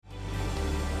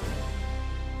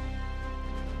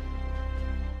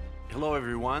Hello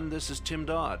everyone, this is Tim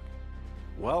Dodd.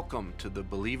 Welcome to the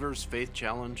Believer's Faith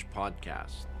Challenge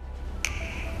podcast.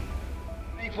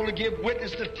 Thankful to give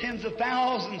witness to tens of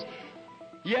thousands,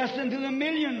 yes, and to the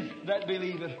millions that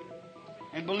believe it.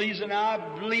 And believes it, I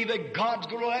believe that God's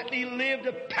going to let me live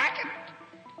to pack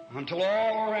it until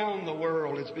all around the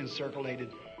world it's been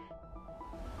circulated.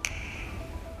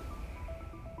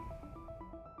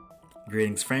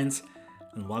 Greetings, friends,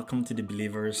 and welcome to the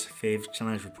Believer's Faith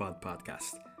Challenge Report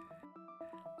podcast.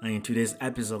 And in today's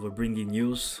episode, we're bringing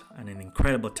news and an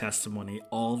incredible testimony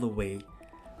all the way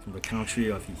from the country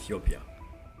of Ethiopia.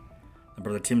 And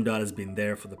Brother Tim Dodd has been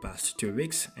there for the past 2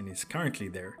 weeks and is currently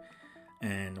there.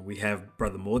 And we have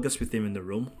Brother Mogus with him in the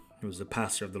room, who is the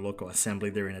pastor of the local assembly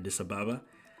there in Addis Ababa,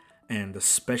 and the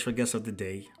special guest of the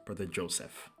day, Brother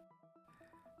Joseph.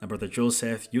 Now, Brother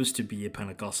Joseph used to be a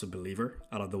Pentecostal believer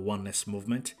out of the Oneness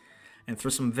movement, and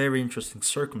through some very interesting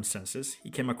circumstances, he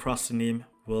came across the name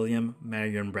William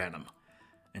Marion Branham.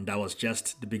 And that was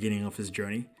just the beginning of his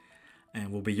journey.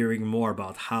 And we'll be hearing more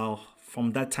about how,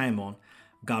 from that time on,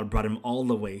 God brought him all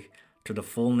the way to the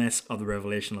fullness of the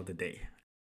revelation of the day.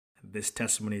 This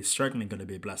testimony is certainly going to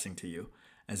be a blessing to you,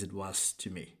 as it was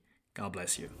to me. God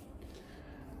bless you.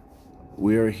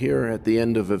 We are here at the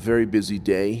end of a very busy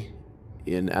day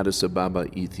in Addis Ababa,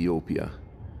 Ethiopia.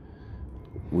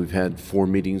 We've had 4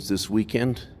 meetings this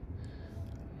weekend.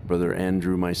 Brother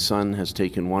Andrew, my son, has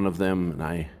taken one of them, and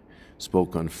I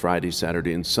spoke on Friday,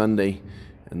 Saturday, and Sunday,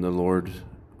 and the Lord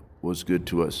was good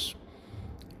to us.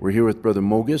 We're here with Brother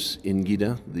Mogus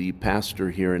Ingida, the pastor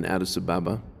here in Addis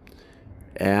Ababa,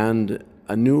 and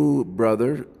a new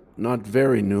brother, not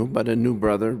very new, but a new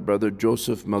brother, Brother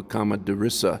Joseph Melkamu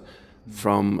Deressa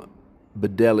from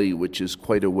Bedeli, which is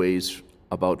quite a ways,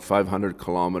 about 500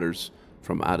 kilometers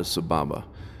from Addis Ababa.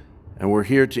 And we're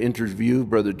here to interview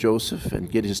Brother Joseph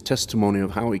and get his testimony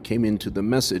of how he came into the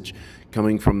message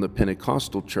coming from the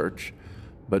Pentecostal church.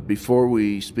 But before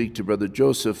we speak to Brother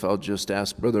Joseph, I'll just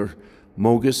ask Brother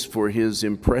Mogus for his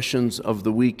impressions of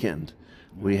the weekend.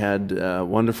 We had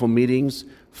wonderful meetings,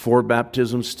 4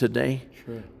 baptisms today.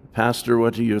 Sure. Pastor,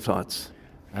 what are your thoughts?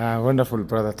 Wonderful,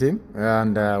 Brother Tim.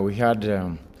 And we had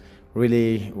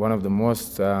really one of the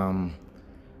most,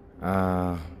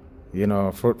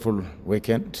 fruitful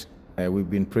weekend. We've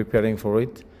been preparing for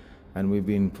it, and we've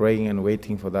been praying and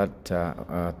waiting for that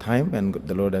time, and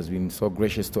the Lord has been so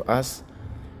gracious to us.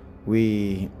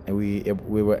 We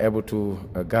were able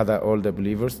to gather all the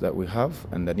believers that we have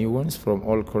and the new ones from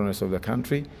all corners of the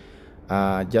country.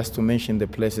 Just to mention the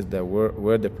places that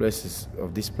where the places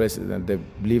of these places that the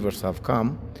believers have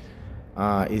come,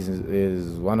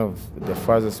 is one of the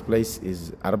farthest place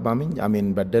is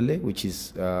Bedeli, which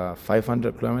is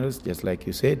 500 kilometers, just like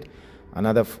you said.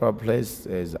 Another far place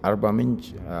is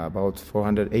Arbaminj, about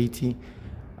 480,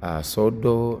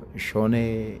 Sodo,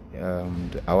 Shone,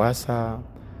 Awasa,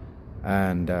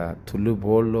 and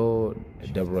Tulubolo,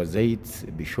 Debrozait,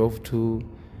 Bishoftu,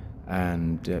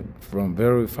 and from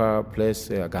very far place,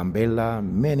 Gambela,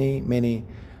 many.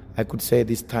 I could say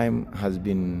this time has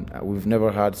been, we've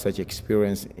never had such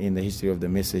experience in the history of the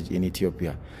message in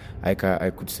Ethiopia. I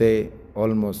could say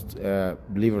almost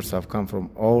believers have come from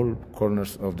all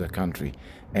corners of the country.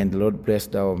 And the Lord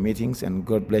blessed our meetings, and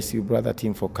God bless you, Brother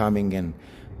Tim, for coming and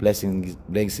blessing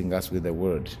us with the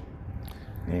word.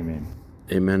 Amen.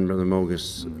 Amen, Brother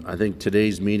Mogus. I think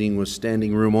today's meeting was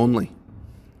standing room only.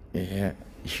 Yeah,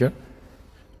 sure.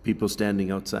 People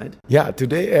standing outside? Yeah,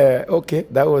 today,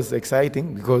 that was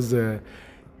exciting because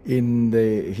in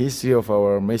the history of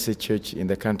our message church in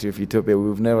the country of Ethiopia,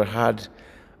 we've never had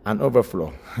an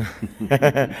overflow.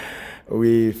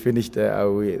 We finished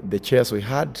the chairs we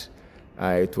had.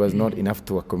 It was not enough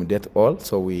to accommodate all,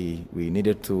 so we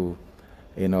needed to,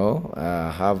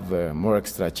 have more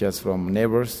extra chairs from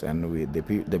neighbors, and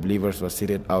the believers were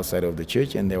seated outside of the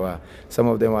church, and some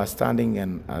of them were standing,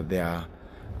 and they are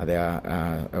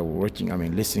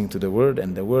watching, listening to the word,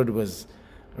 and the word was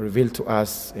revealed to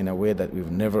us in a way that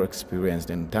we've never experienced.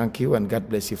 And thank you, and God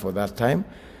bless you for that time.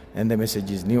 And the message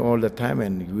is new all the time,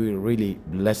 and we were really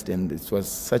blessed. And it was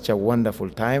such a wonderful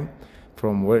time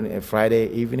from Friday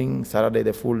evening, Saturday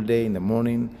the full day, in the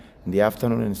morning, in the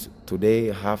afternoon, and today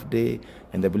half day.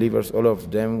 And the believers, all of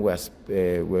them were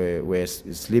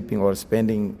sleeping or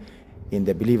spending in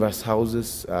the believers'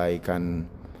 houses. I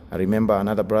remember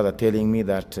another brother telling me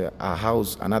that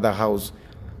another house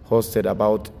hosted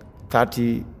about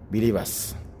 30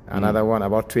 believers. Another one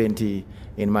about 20.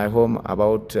 In my home,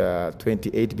 about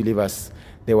 28 believers.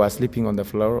 They were sleeping on the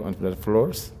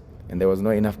floors, and there was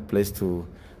not enough place to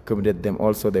accommodate them.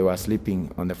 Also, they were sleeping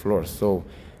on the floors. So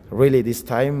really this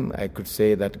time I could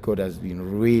say that God has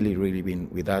been really been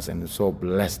with us and so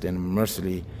blessed and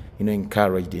mercifully,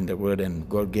 encouraged in the word, and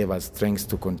God gave us strength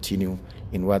to continue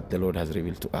in what the Lord has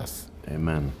revealed to us.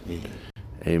 Amen.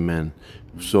 Amen.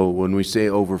 So when we say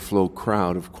overflow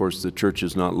crowd, of course the church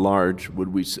is not large.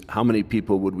 How many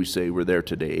people would we say were there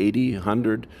today? 80,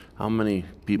 100? How many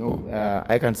people?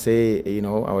 I can say,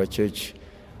 our church,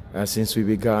 since we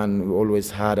began, we always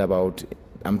had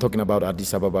I'm talking about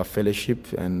Addis Ababa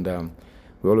Fellowship, and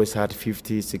we always had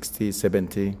 50, 60,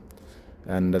 70,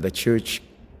 and the church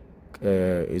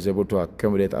is able to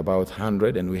accommodate about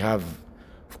 100, and we have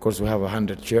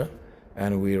 100 chairs,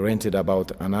 and we rented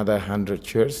about another 100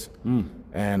 chairs,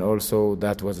 and also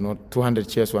that was not 200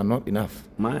 chairs were not enough.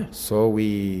 So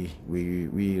we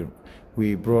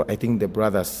brought, I think the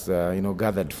brothers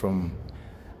gathered from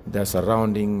the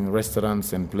surrounding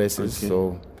restaurants and places. Okay.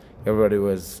 So everybody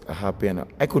was happy, and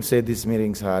I could say these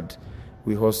meetings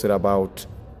we hosted about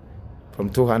from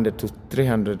 200 to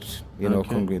 300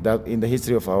 congregants. That in the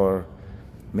history of our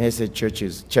message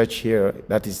church here,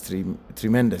 that is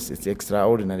tremendous. It's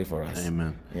extraordinary for us.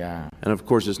 Amen. Yeah. And of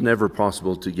course, it's never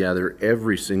possible to gather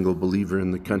every single believer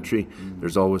in the country.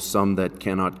 There's always some that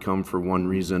cannot come for one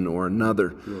reason or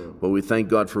another. Sure. But we thank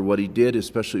God for what He did,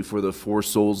 especially for the 4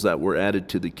 souls that were added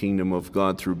to the kingdom of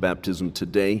God through baptism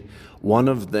today. One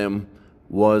of them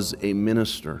was a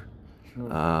minister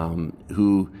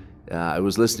who I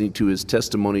was listening to his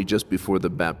testimony just before the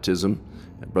baptism.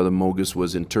 Brother Mogus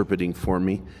was interpreting for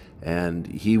me, and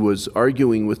he was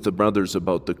arguing with the brothers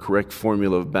about the correct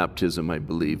formula of baptism, I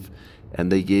believe.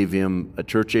 And they gave him a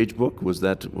church age book. Was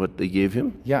that what they gave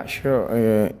him? Yeah,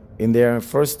 sure. In their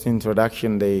first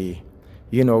introduction, we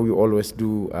always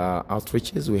do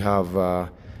outreaches. We have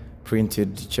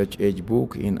printed church age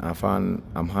book in Afan,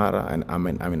 Amhara, and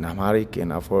Amharic,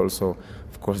 and also,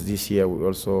 of course, this year we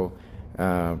also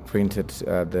printed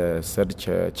the third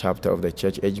chapter of the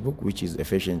church age book, which is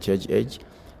Ephesians church age.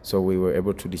 So we were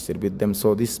able to distribute them.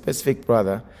 So this specific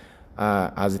brother,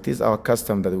 as it is our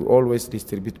custom that we always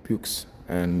distribute books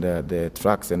and the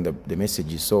tracts and the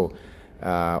messages. So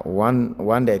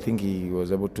one day I think he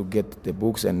was able to get the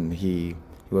books, and he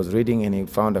was reading, and he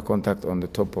found a contact on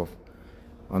top of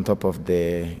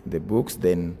the books.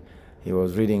 Then he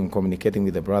was reading, communicating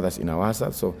with the brothers in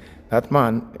Awasa. So that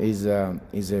man is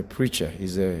a preacher.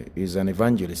 He's an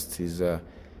evangelist.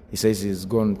 He says he's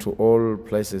gone to all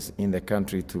places in the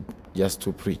country just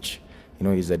to preach.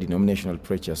 He's a denominational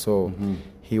preacher. So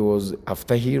he was,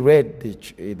 after he read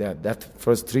the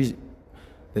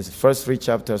first 3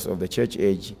 chapters of the church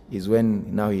age, is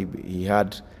when now he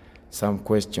had some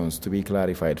questions to be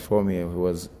clarified for me. He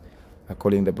was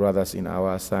calling the brothers in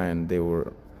Awasa, and they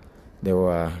were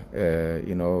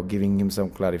giving him some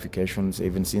clarifications,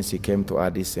 even since he came to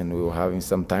Addis and we were having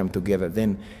some time together.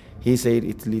 Then he said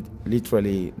it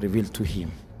literally revealed to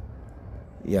him.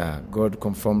 Yeah, God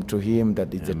confirmed to him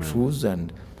that it's the truth,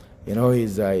 and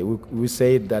we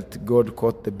said that God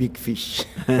caught the big fish.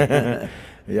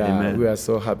 Yeah, amen. We are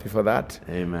so happy for that.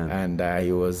 Amen. And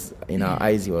he was, in our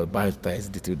eyes, he was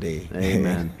baptized today.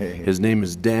 Amen. His name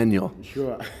is Daniel.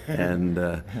 Sure. And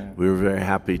we were very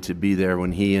happy to be there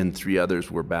when he and 3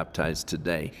 others were baptized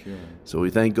today. Sure. So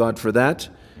we thank God for that.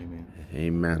 Amen.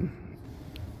 Amen.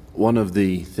 One of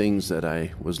the things that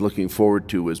I was looking forward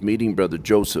to was meeting Brother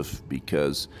Joseph,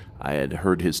 because I had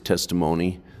heard his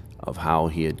testimony of how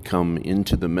he had come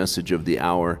into the message of the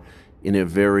hour in a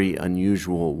very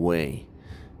unusual way.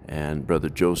 And Brother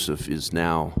Joseph is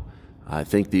now, I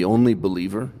think, the only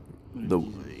believer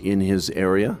in his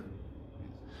area.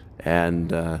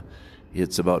 And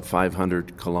it's about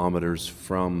 500 kilometers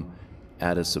from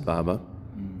Addis Ababa.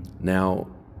 Now,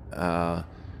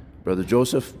 Brother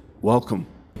Joseph, welcome.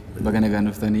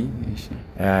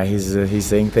 He's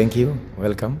saying thank you,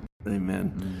 welcome.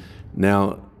 Amen.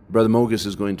 Now, Brother Mogus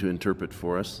is going to interpret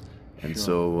for us. And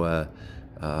so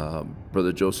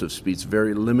Brother Joseph speaks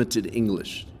very limited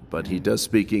English, but he does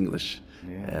speak English.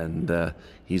 Yeah. And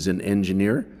he's an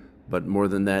engineer, but more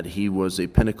than that, he was a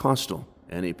Pentecostal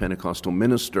and a Pentecostal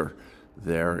minister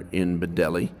there in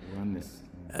Bedeli. Oneness.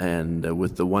 And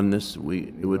with the Oneness,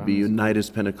 it would be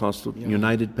United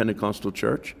Pentecostal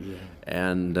Church. Yeah.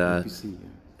 And U.S.A.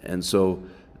 and so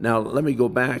now let me go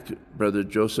back, Brother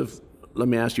Joseph. Let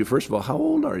me ask you, first of all, how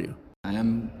old are you? I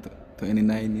am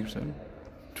 29 years old.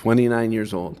 29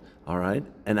 years old, all right.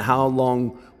 And how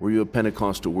long were you a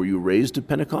Pentecostal? Were you raised a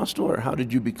Pentecostal, or how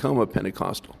did you become a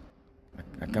Pentecostal?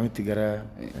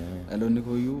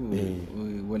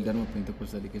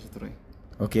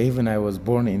 Okay, even I was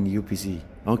born in UPC.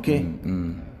 Okay.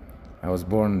 I was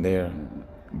born there,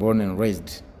 born and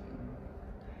raised.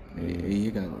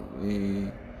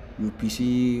 UPC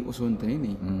osoo hin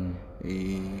ta'in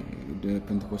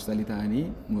Pentecostal ta'anii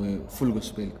full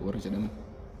gospel warra jedhaman.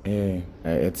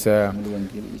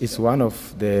 It's one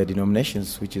of the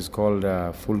denominations which is called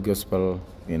full gospel,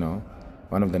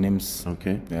 one of the names.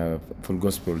 Okay. Full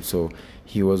gospel. So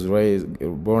he was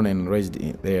born and raised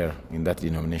there in that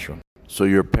denomination. So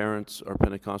your parents are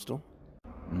Pentecostal?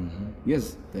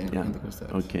 Yes, they are Pentecostal.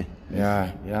 Okay.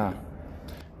 Yeah.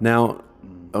 Now,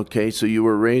 okay, so you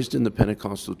were raised in the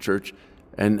Pentecostal church,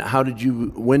 and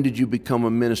when did you become a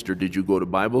minister? Did you go to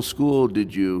Bible school?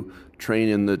 Did you train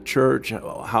in the church?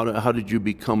 How did you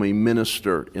become a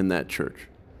minister in that church?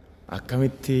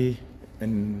 Akkamitti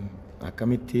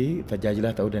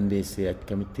tajaajila ta'uu dandeesse?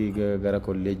 Akkamitti gara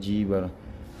kolleejii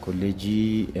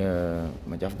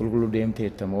macaafa qulqulluu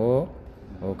deemteetta moo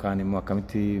yookaan immoo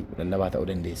akkamitti lallabaa ta'uu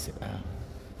dandeesse?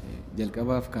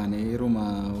 Jalqabaaf kaanee yeruma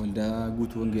waldaa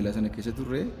guutuu wangeelaa sana keessa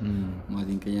turre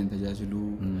maatiin keenyaan tajaajiluu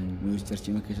nuyi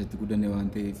charchii keessatti guddanne waan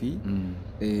ta'eefi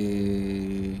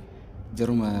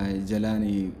jaruma jalaan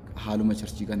haaluma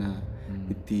charchii kana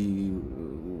itti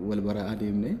wal baraa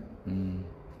adeemne.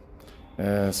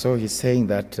 So he's saying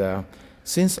that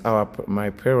since my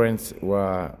parents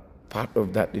were part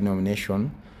of that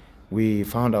denomination, we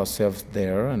found ourselves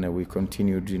there, and we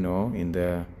continued, in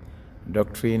the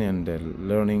doctrine and the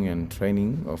learning and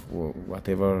training of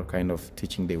whatever kind of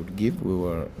teaching they would give. We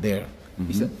were there.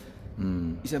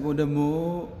 Isa booda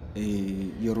immoo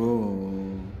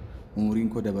yeroo umuriin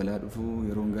koo dabalaa dhufu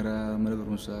yeroo gara mana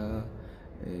barumsaa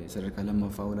sadarkaa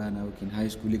lammaffaa olaanaa yookiin high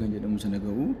school kan jedhamu sana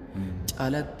ga'u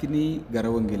caalaatti gara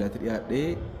wangeelaatti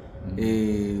dhiyaadhee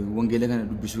wangeela kana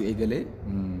dubbisuu eegale.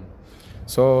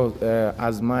 So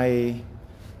as my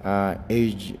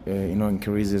age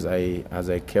increases, as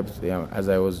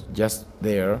I was just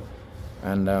there,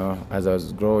 and as I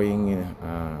was growing,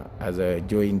 as I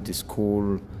joined the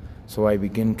school, so I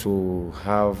began to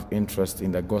have interest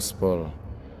in the gospel,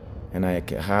 and I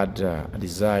had a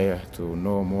desire to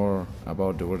know more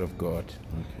about the Word of God.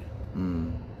 Okay.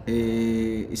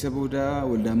 Isa booda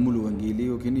waldaan mulu wangeelii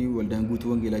yookiin waldaan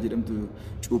guutuu wangeelaa jedhamtu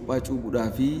cuuphaa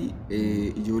cuuphuudhaa fi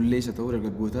ijoollee isa ta'uu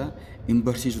dargaggoota hin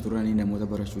barsiisu turanii namoota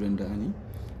barachuu danda'anii.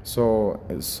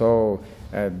 So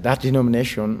that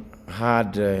denomination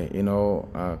had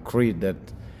a creed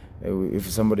that if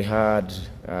somebody had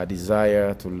a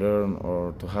desire to learn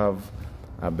or to have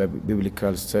a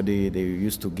biblical study, they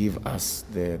used to give us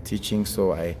the teaching.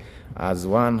 So as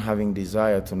one having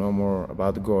desire to know more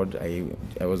about God, I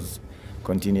was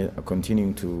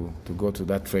continuing to go to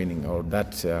that training or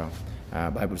that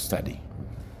Bible study.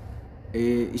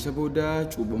 Isa booda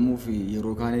cuuphamuu fi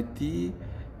yeroo kaanitti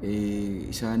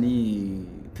isaanii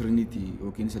Trinity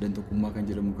yookiin sadan tokkummaa kan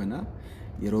jedhamu kana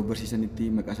yeroo barsiisanitti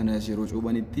maqaa sanas yeroo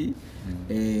cuuphanitti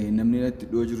namni natti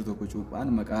dhiyoo jiru tokko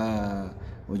cuuphaan maqaa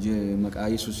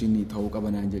Yesuusiin ta'uu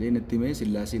qabanaan jedhee natti himee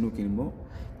Sillaaseen yookiin immoo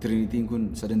Trinitiin kun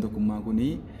sadan tokkummaa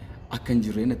kuni akka hin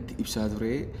jirre natti ibsaa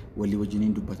ture walii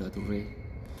wajjiniin dubbataa ture.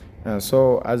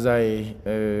 So as I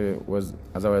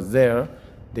was there,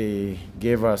 they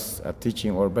gave us a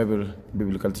teaching or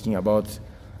biblical teaching about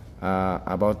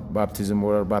baptism,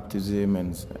 water baptism,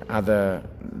 and other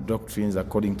doctrines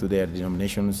according to their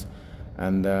denominations,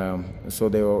 and so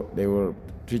they were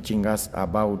teaching us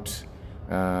about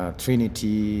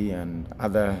Trinity and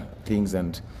other things.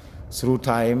 And through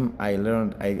time, I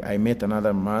learned. I met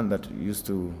another man that used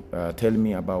to tell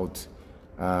me about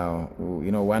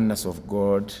oneness of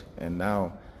God, and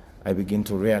now I begin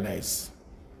to realize.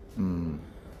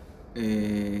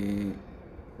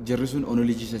 Jarri sun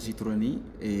onolii Jiisasii turanii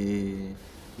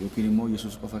yookiin immoo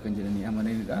Yesuus qofa kan jedhanii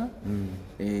amananidha.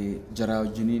 Jara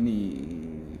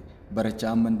wajjiniin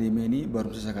barachaa amman deemanii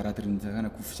barumsa isa karaa Trinita kana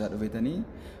kuffisaa dhufeetanii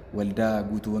waldaa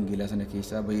guutuu wangeelaa sana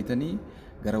keessaa bahetanii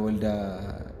gara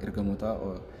waldaa ergamoota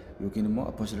yookiin immoo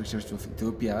Apostolic Church of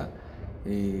Ethiopia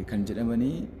kan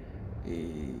jedhamanii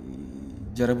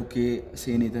jara bukkee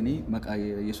seenetanii maqaa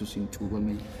Yesuusiin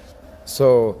cuuphame.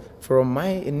 So from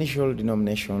my initial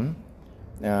denomination,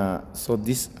 so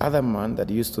this other man that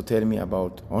used to tell me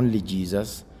about only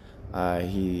Jesus,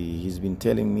 he's been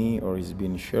telling me, or he's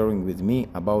been sharing with me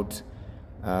about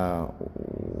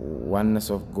oneness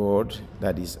of God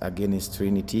that is against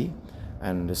Trinity.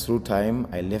 And through time,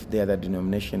 I left the other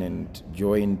denomination and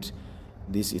joined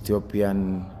this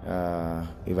Ethiopian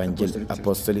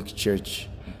Apostolic Church,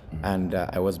 and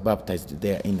I was baptized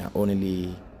there in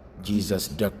only Jesus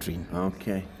doctrine.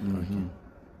 Okay. Mm-hmm.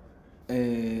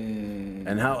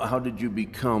 And how did you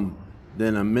become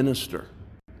then a minister?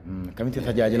 Kamitti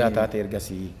tajaajilaa taate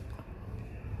ergasii?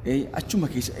 Achuma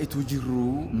keessa etuu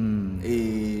jirru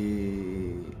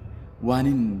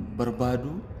waanin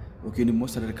barbaadu yookiin immoo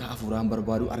sadarkaa hafuuraan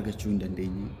barbaadu argachuu hin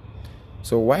dandeenye.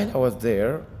 So while I was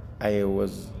there, I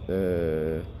was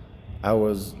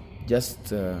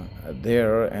just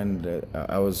there, and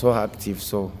I was so active.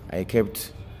 So they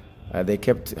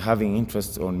kept having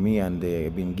interest on me, and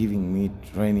they've been giving me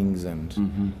trainings and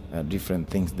different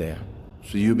things there.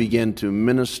 So you began to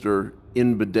minister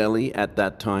in Bedeli at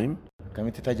that time?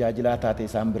 Akkamitti tajaajilaa taate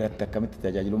isaan biratti akkamitti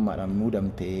tajaajilummaadhaan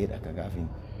muudamteedha akka gaafin.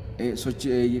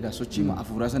 Sochii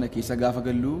hafuuraa sana keessa gaafa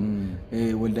gallu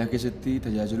waldaa keessatti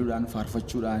tajaajiluudhaan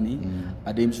faarfachuudhaan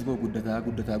adeemsi koo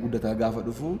guddataa gaafa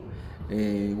dhufu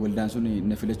waldaan sun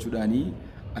na filachuudhaan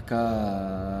akka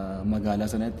magaalaa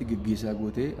sanatti gaggeessaa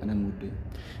gootee anan mudde.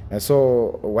 So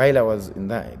while I was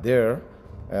there,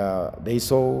 they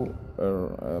saw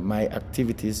my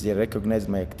activities, they recognized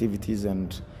my activities,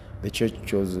 and the church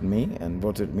chose me and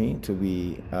voted me to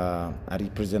be a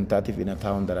representative in a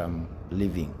town that I'm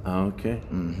living. Okay.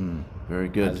 Very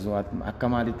good.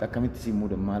 Akkamitti si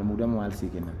muudama maal si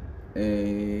kenna?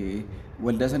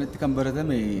 Waldaa sanatti kan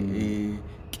baratame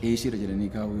qeesiidha jedhanii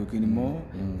kaa'u yookiin immoo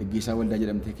gaggeessaa waldaa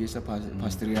jedhamte keessa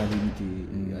paastiriyaalii miti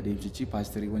adeemsichi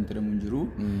paastirii wanta jedhamu hin jiru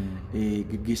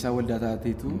gaggeessaa waldaa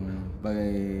taateetu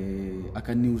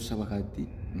akka inni saba kaatti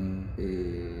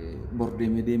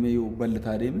deemee yoo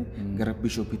bal'ataa deeme gara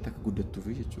bishoopiitti akka guddattuuf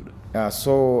jechuudha.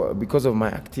 So because of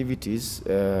my activities,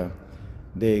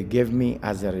 they gave me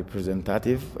as a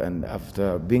representative, and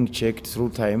after being checked through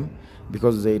time,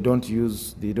 because they don't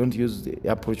use the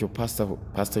approach of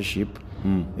pastorship.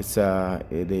 It's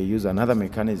they use another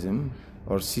mechanism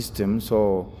or system.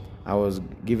 So I was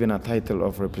given a title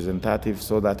of representative,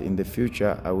 so that in the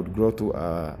future I would grow to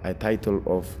a title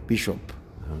of bishop.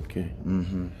 Okay.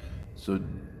 So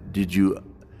did you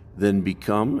then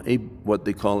become what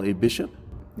they call a bishop?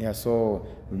 Yeah. So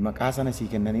maqaa sana si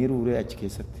kennaniiru ure achi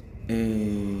keessatti.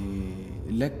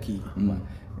 Lakki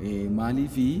maalii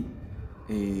fi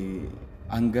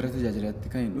angara tajaajilaatti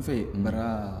kan hin dhufe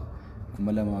bara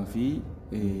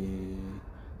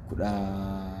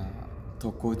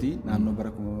 2011 naannoo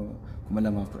bara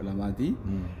 2012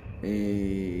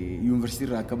 yuunivarsiitii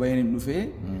irraa akka bayan hin dhufe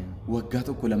waggaa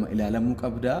tokko lama ilaalamuu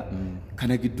qabda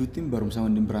kana gidduutti barumsa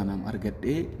Brother Branham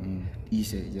argadhee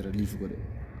dhiise jira liif godhe.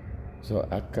 So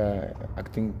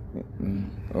acting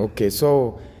okay.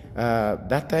 So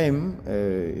that time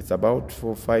it's about 4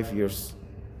 or 5 years,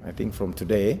 I think, from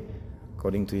today,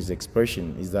 according to his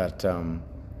expression, is that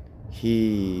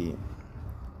he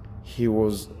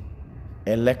was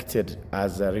elected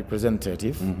as a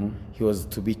representative. He was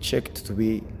to be checked to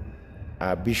be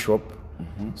a bishop.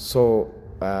 So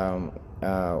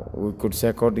we could say,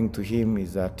 according to him,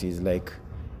 is that he's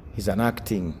an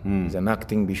acting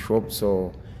bishop.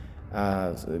 So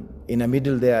in the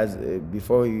middle there,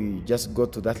 before he just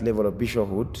got to that level of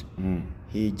bishophood,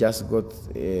 he just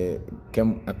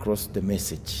came across the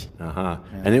message.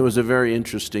 And it was a very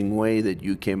interesting way that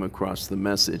you came across the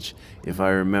message, if I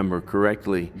remember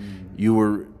correctly. You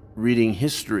were reading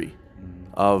history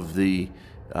of the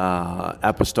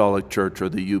Apostolic Church, or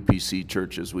the UPC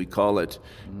Church as we call it.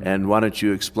 And why don't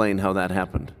you explain how that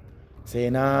happened?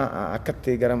 Seenaa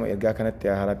akkatti gara ergaa kanatti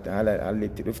haalli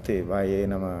itti dhufte baay'ee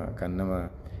nama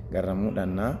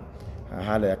garramuudhaan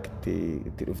haala akkatti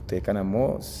itti dhufte kana immoo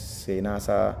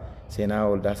seenaa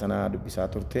waldaa sanaa dubbisaa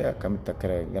turte akkamitti akka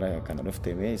gara kana dhufte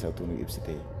mee isa utuu nu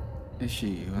ibsite.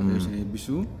 Eshi waan isin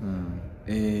eebbisu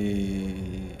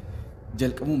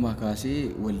jalqabumaa kaasee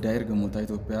waldaa ergamoota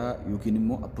Itoophiyaa yookiin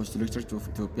immoo Apostolic Church of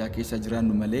Ethiopia keessa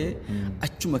jiraannu malee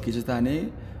achuma keessa taanee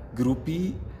giruuppii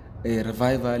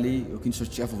revivalii yookiin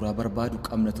sochii hafuuraa barbaadu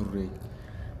qabna turre.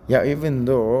 Yeah, even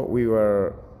though we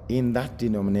were in that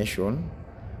denomination,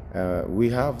 we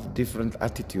have different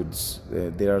attitudes.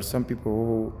 There are some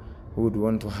people who would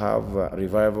want to have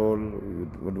revival,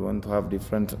 would want to have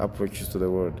different approaches to the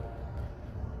word.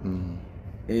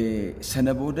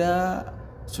 Sana booda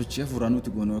sochii hafuuraa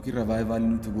nuti goonu yookiin revival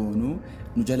nuti goonu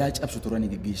nu jalaa cabsu turani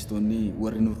gaggeessitoonni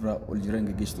warri nurraa ol jiran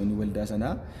gaggeessitoonni waldaa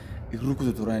sanaa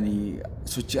irrukutu turani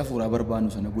sochii hafuuraa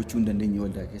barbaannu sana gochuu hin dandeenye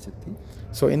waldaa keessatti.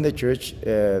 So in the church,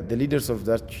 the leaders of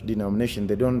that denomination,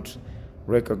 they don't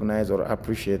recognize or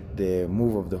appreciate the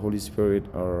move of the Holy Spirit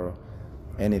or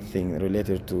anything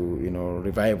related to,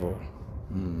 revival.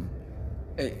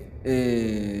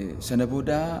 Sana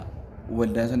booda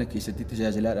waldaa sana keessatti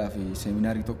tajaajilaadhaaf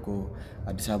seminaarii tokko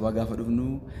Addis Ababaa gaafa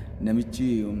dhufnu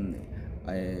namichi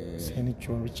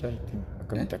seenichoon bicha ittiin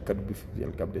akkamitti akka dubbifu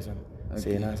jalqabde sana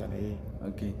seenaa sana.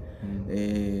 Okay.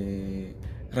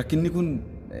 Rakkinni kun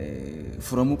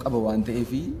furamuu qaba waan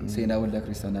ta'eef seenaa waldaa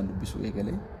kiristaanaa dubbisuu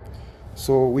eegale.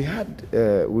 So we had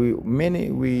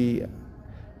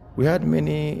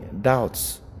many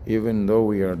doubts even though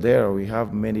we are there, we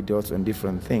have many doubts on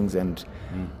different things. And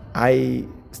I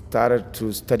started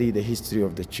to study the history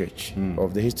of the church,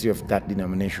 of the history of that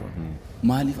denomination.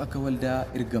 Maaliif akka waldaa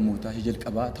ergamootaa ishee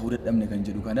jalqabaa ta'uu dadhabne kan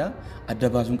jedhu kana adda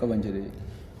baasuun qaban jedhe.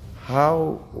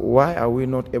 Why are we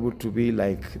not able to be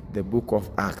like the book of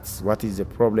Acts? What is the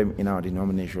problem in our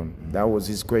denomination? That was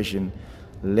his question,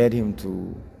 led him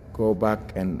to go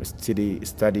back and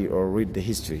study or read the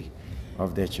history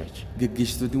of their church.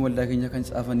 Geggeessitoonni waldaa keenya kan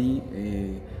tsaafanii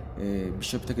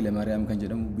Bishop Takile Mariam kan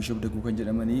jedhamu, Bishop Dagu kan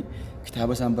jedhamanii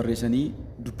kitaaba isaan barreessanii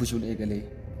dubbisuun eegalee.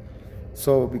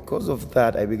 So because of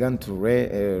that, I began to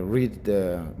read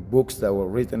the books that were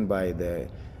written by the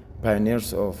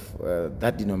pioneers of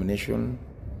that denomination,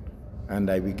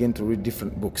 and I began to read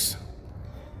different books.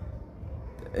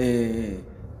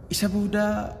 Isa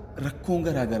booda rakkoon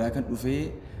garaagaraa kan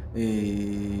dhufee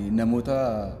namoota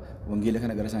wangeela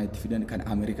kana gara isaaniitti fidan kan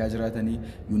Ameerikaa jiraatanii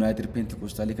United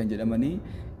Pentecostal kan jedhamanii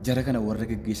jara kana warra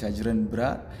geggeessaa jiran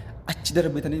biraa achi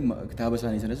darbatanii kitaaba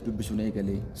isaanii sanas dubbisuun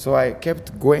eegalee. So I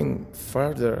kept going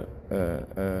further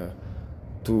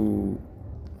to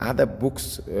other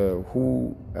books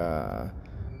who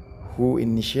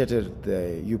initiated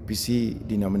the UPC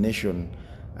denomination,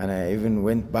 and I even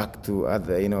went back to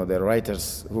other, the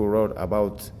writers who wrote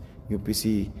about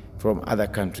UPC from other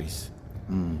countries.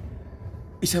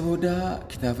 Isa booda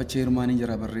kitaaba chairman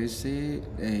jara barreesse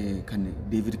kan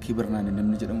David Kibernaan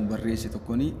namni jedhamu barreesse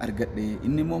tokkoni argadhe.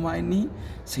 Inni immoo maa inni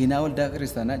seenaa waldaa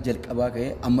kiristaanaa jalqabaa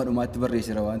ka'ee amma dhumaatti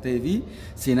barreesseera waan ta'eef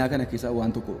seenaa kana keessaa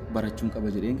waan tokko barachuun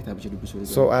qaba jedheen kitaabicha dubbisuu.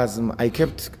 So as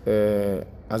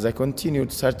I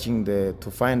continued searching to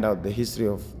find out the history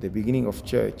of the beginning of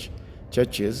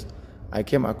churches, I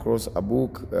came across a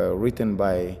book written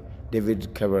by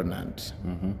David Kibernaan.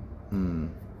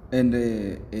 And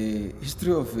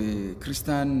history of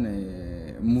Christian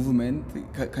movement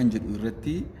kan jedhu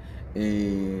irratti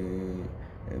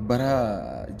bara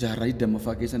jaarraa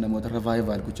 20ffaa keessa namoota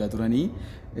revival gochaa turanii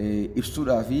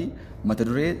ibsuudhaa fi mata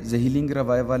duree The Healing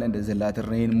Revival and the Latter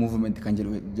Rain Movement kan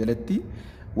jedhu jalatti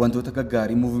wantoota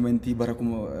gaggaarii movementii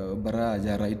bara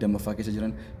jaarraa 20ffaa keessa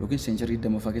jiran yookiin century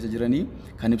 20ffaa keessa jiranii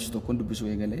kan ibsu tokkoon dubbisuu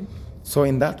eegalee. So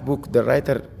in that book the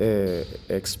writer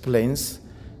explains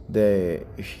the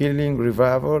healing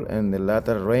revival and the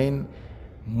latter rain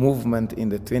movement in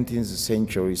the 20th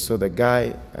century. So the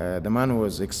man who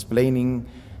was explaining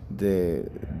the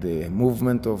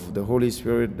movement of the Holy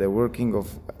Spirit, the working of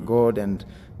God, and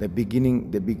the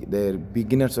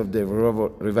beginners of the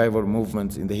revival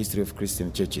movements in the history of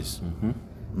Christian churches.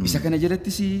 Isa kana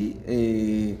jalattis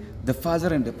the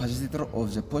father and the facilitator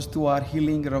of the post-war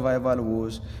healing revival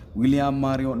was William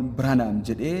Marion Branham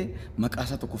jedhee maqaa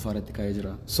isaa tokko faaratti kaa'ee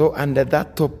jira. So under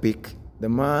that topic the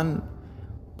man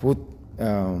put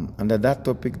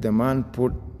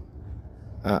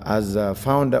as a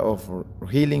founder of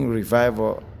healing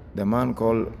revival the man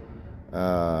called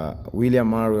William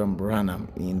Marion Branham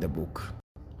in the book.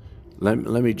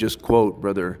 Let me just quote,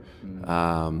 Brother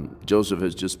Joseph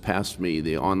has just passed me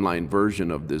the online version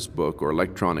of this book, or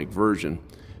electronic version,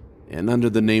 and under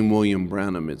the name William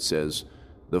Branham it says,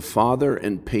 the father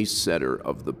and pace setter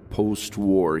of the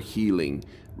post-war healing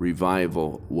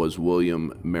revival was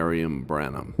William Marion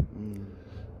Branham.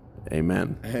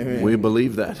 Amen. Amen. We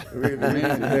believe that.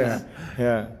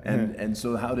 Yeah. And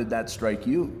so how did that strike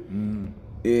you?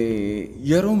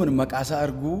 Yeroo man maqaa isaa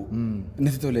argu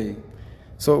natti tole.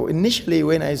 So initially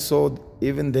when I saw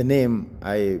even the name,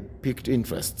 I picked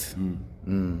interest.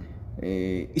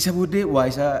 Isa booddee waa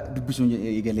isaa dubbisuun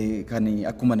eegalee kan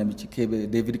akkuma namichi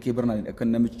David Kibernaan akka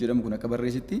namichi jedhamu kun akka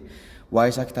barreessitti waa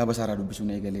isaa kitaaba isaa dubbisuun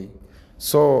eegalee.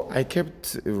 So I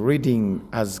kept reading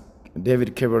as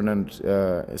David Kibernaan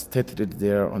stated it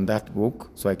there on that book.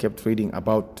 So I kept reading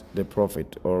about the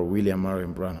prophet or William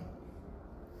Marion Branham.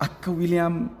 Akka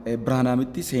William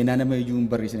Branhamitti seenaa nama iyyuu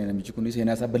barreessine namichi kun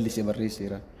seenaa isaa bal'isee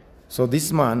barreesseera. So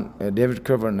this man, David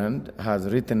Kibernaan, has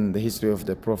written the history of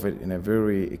the prophet in a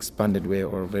very expanded way,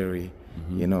 or very,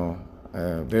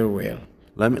 very well.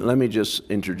 Let me just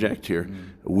interject here.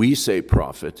 We say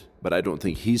prophet, but I don't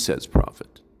think he says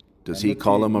prophet. Does he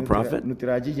call him a prophet?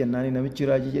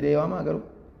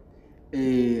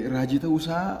 Raajii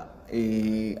ta'uusaa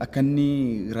akka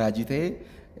inni raajii ta'e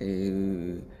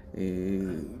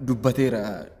dubbateera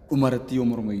dhumarratti yoo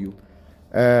mormayyuu.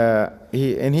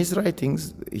 In his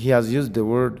writings, he has used the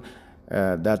word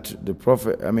that the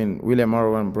prophet, William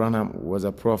Marion Branham was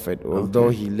a prophet, although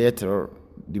he later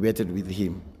debated with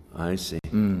him. I see.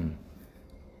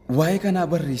 Waa'ee kana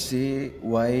barreessee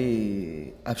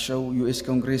waa'ee abshaw U.S.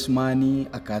 congressmaanii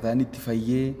akkaataan itti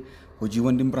fayyee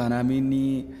hojiiwwan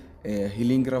Branhamiin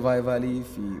healing revival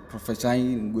fi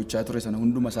prophesying gochaa ture sana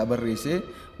hunduma isaa barreessee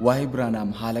waa'ee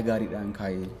Branham haala gaariidhaan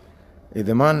kaa'ee.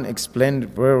 The man explained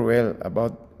very well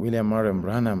about William Marion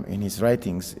Branham in his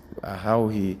writings,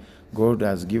 how God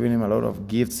has given him a lot of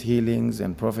gifts, healings,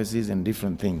 and prophecies, and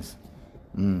different things.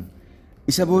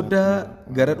 Isa booda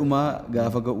gara dhumaa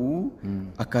gaafa ga'u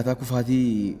akkaataa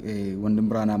kufaatii wandin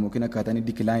Branham yookiin akkaataa inni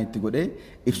decline itti godhe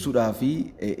ibsuudhaaf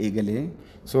eegalee.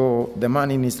 So the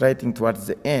man in his writing towards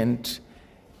the end,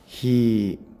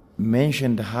 he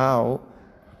mentioned how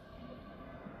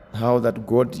that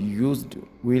God used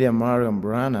William Marion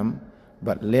Branham,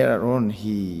 but later on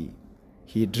he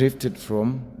drifted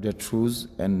from the truth,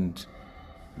 and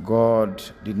God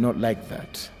did not like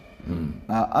that.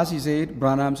 As he said,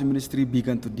 Branham's ministry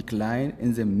began to decline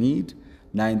in the mid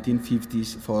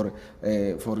 1950s for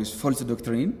his false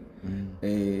doctrine.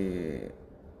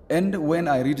 And when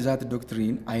I read that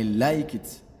doctrine, I like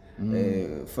it.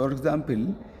 For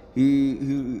example,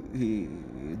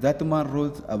 that man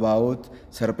wrote about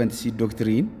serpent seed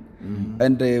doctrine,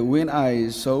 and when I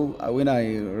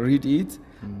read it,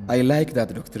 I like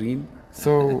that doctrine.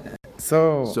 So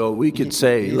we could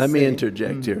say, let me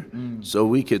interject here. So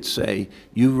we could say,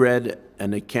 you read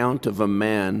an account of a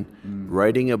man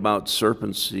writing about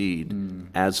serpent seed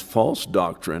as false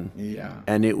doctrine,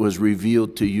 and it was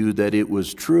revealed to you that it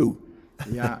was true.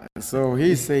 Yeah. So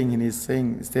he's saying in his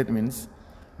statements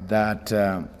that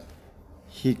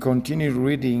he continued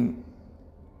reading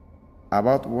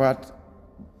about what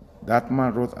that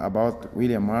man wrote about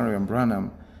William Marion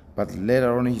Branham, but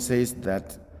later on he says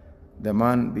that the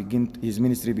man his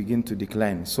ministry began to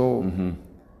decline. So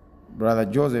Brother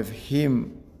Joseph,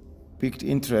 picked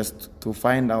interest to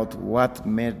find out what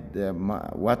made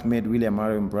William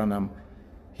Marion Branham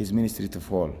his ministry to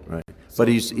fall. Right. So, but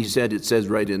he said, it says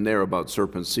right in there about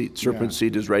serpent seed. Serpent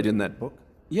seed is right in that book?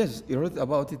 Yes, he wrote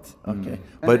about it. Okay.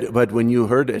 But when you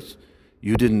heard it,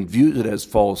 you didn't view it as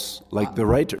false like the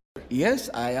writer.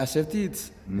 Yes, I accept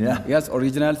it. Yes,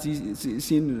 original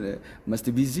sin must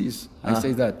be this. I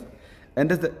say that. And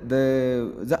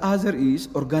the other is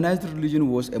organized religion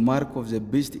was a mark of the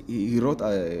beast. He wrote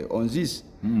on this.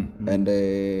 And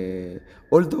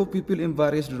although people in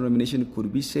various denominations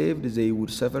could be saved, they would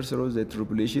suffer through the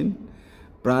tribulation.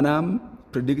 Branham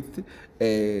predicted.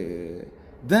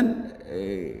 Then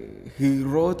he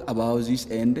wrote about this,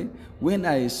 and when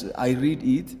I read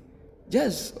it,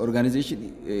 yes,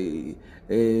 organization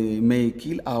may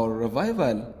kill our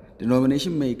revival.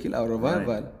 Denomination may kill our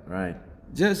revival. Right.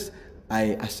 Just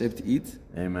I accept it.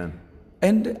 Amen.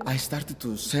 And I started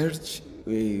to search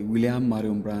William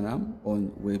Marion Branham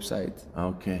on website.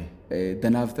 Okay.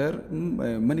 Then after,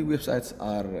 many websites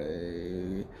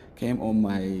came on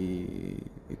my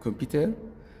computer.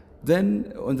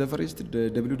 Then on the first,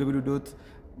 the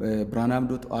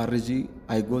www.branham.org,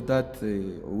 I got that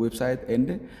website,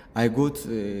 and I got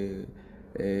an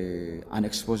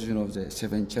exposition of the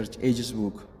Seven Church Ages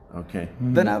book. Okay.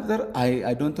 Then after,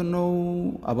 I don't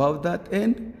know about that,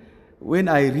 and when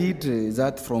I read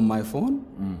that from my phone,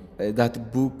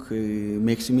 that book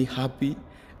makes me happy,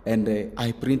 and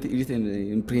I print it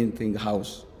in printing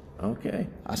house. Okay.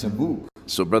 As a book.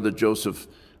 So Brother Joseph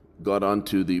got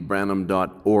onto the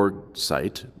Branham.org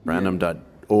site,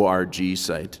 Branham.org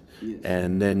site,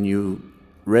 and then you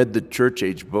read the Church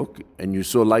Age book, and you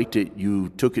so liked it, you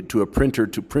took it to a printer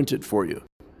to print it for you.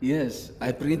 Yes,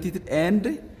 I printed it,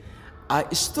 and I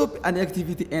stopped an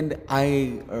activity, and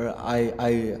I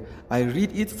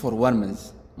read it for 1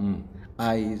 month.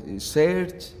 I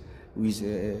searched with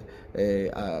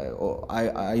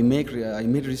I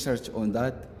made research on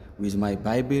that with my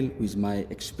Bible, with my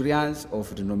experience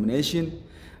of denomination.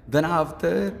 Then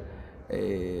after,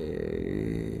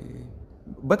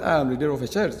 but I am leader of a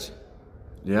church.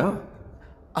 Yeah.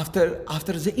 After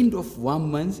the end of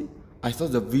 1 month, I saw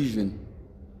the vision.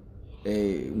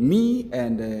 Me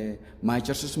and my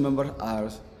church's member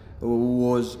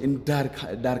was in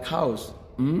dark house,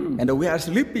 and we are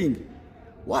sleeping.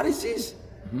 What is this?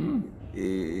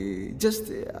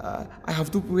 I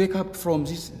have to wake up from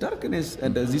this darkness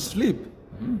and this sleep.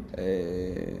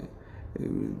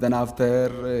 Then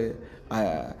after,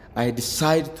 I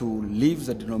decide to leave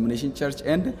the denomination church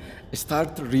and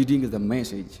start reading the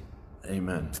message.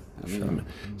 Amen. Amen.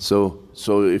 So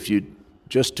if you,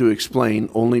 just to explain,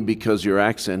 only because your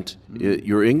accent,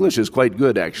 your English is quite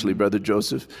good actually, Brother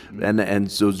Joseph,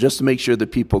 and so just to make sure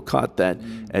that people caught that,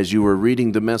 as you were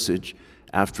reading the message,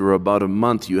 after about a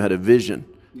month you had a vision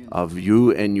of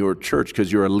you and your church,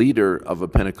 because you're a leader of a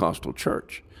Pentecostal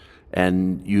church,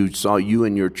 and you saw you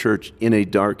and your church in a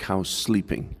dark house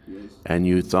sleeping. And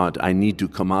you thought, I need to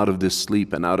come out of this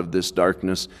sleep and out of this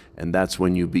darkness, and that's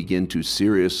when you begin to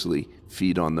seriously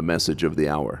feed on the message of the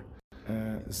hour.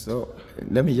 So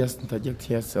let me just interject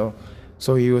here. So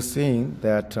he was saying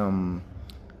that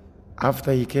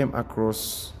after he came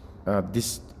across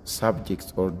these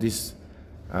subjects or these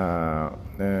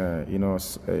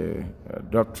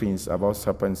doctrines about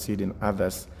serpent seed and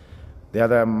others, the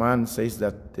other man says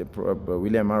that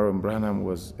William Aaron Branham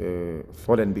was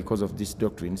fallen because of these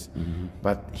doctrines,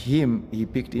 but he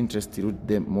picked interest to read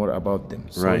them more about them.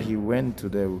 So he went to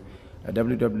the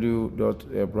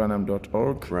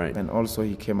www.branham.org, and also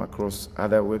he came across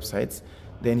other websites.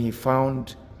 Then he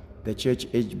found the Church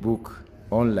Age book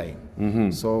online.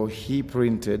 So he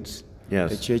printed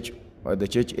the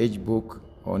Church Age book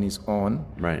on his own,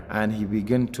 and he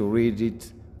began to read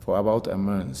it for about a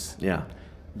month.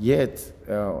 Yet,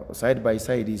 side by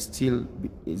side, he still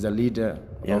is a leader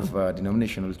of a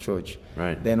denominational church.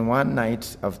 Then one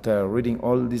night, after reading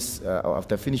all this,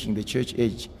 after finishing the Church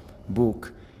Age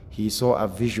book, he saw a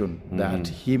vision that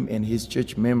him and his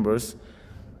church members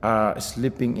are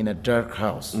sleeping in a dark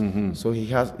house. So he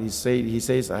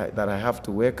says that I have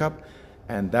to wake up,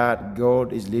 and that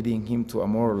God is leading him to a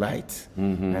more light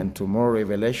and to more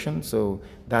revelation. So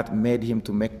that made him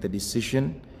to make the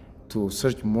decision to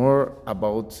search more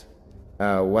about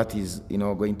what he's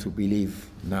going to believe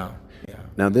now.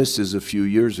 Now this is a few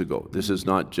years ago. This is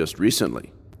not just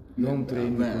recently.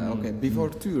 Okay, before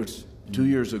 2 years. 2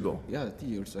 years ago. Yeah, 2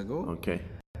 years ago. Okay.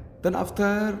 Then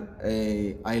after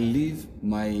I leave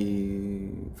my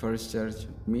first church,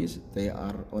 means they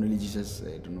are only Jesus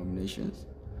denominations.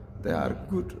 They are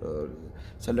good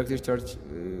selected church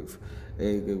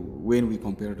when we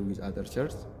compare with other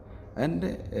churches. And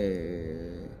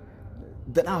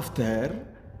then after,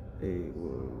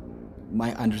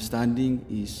 my understanding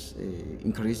is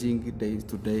increasing day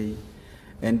to day,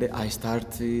 and I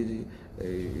start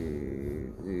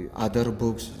other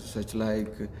books such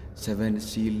like Seven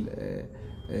Seal,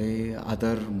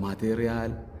 other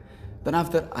material. Then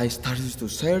after I started to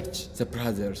search the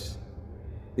brothers.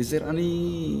 Is there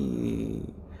any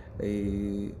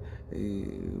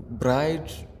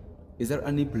bride? Is there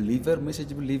any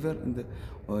message believer in the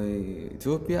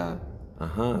Ethiopia?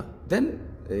 Then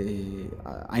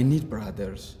I need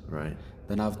brothers.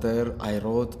 Then after I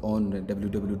wrote on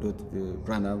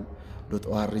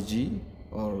www.branham.org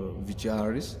or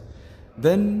VGRs.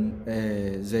 Then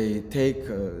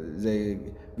they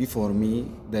give for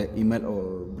me the email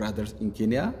of brothers in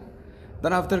Kenya.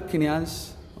 Then after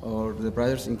Kenyans or the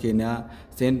brothers in Kenya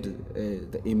send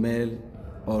the email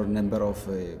or number of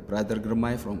Brother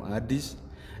Gurmai from Addis,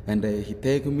 and he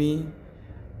take me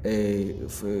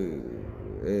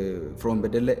from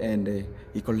Bedele, and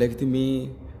he collect me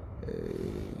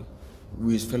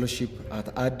with fellowship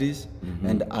at Addis,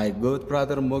 and I got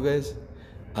Brother Moges,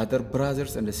 other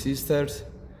brothers and sisters.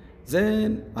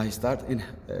 Then I start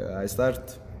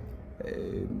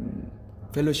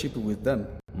fellowship with them.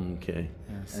 Okay.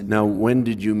 Now, when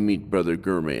did you meet Brother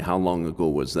Gurmai? How long ago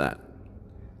was that?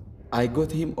 I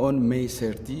got him on May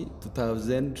 30,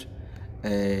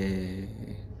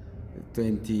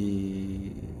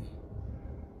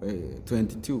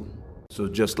 2022. So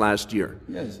just last year?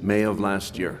 Yes. May of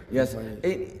last year? Yes.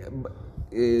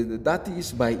 That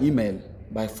is by email,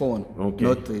 by phone,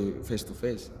 not face to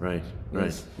face. Right.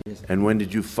 Yes. And when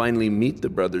did you finally meet the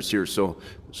brothers here? So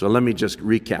let me just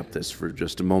recap this for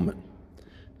just a moment.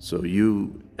 So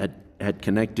you had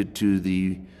connected to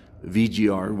the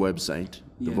VGR website,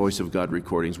 the Voice of God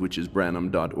Recordings, which is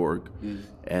branham.org,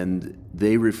 and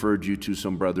they referred you to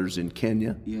some brothers in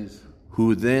Kenya,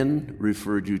 who then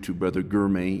referred you to Brother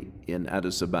Gurmai in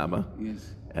Addis Ababa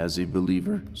as a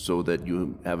believer, so that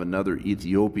you have another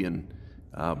Ethiopian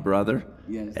brother,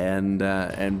 and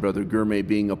Brother Gurmai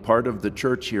being a part of the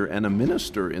church here and a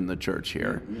minister in the church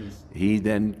here. He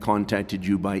then contacted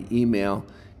you by email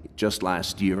just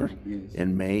last year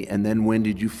in May, and then when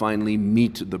did you finally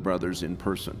meet the brothers in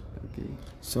person?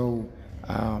 So,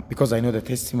 because I know the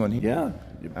testimony.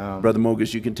 Brother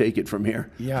Mogus, you can take it from here.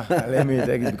 Let me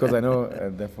take it because I know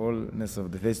the fullness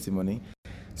of the testimony.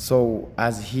 So,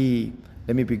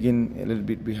 let me begin a little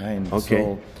bit behind.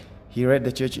 So, he read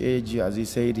the Church Age, as he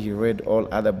said, he read all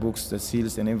other books, the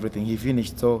seals and everything. He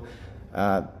finished. So,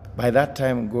 by that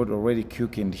time, God already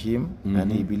quickened him,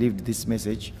 and he believed this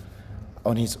message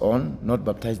on his own, not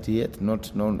baptized yet,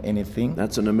 not known anything.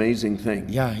 That's an amazing thing.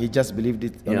 He just believed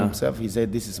it on himself. He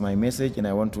said, this is my message and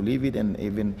I want to live it. And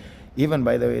even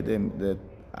by the way, the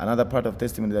another part of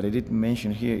testimony that I didn't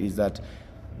mention here is that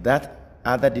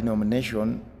other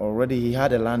denomination, already he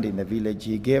had a land in the village.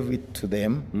 He gave it to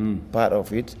them, part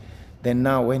of it. Then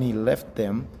now when he left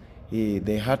them,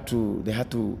 they had to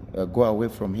go away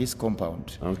from his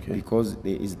compound, Okay. because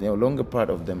he is no longer part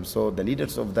of them. So the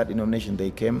leaders of that denomination,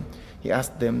 they came. He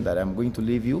asked them that I'm going to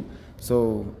leave you.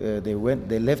 So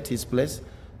they left his place.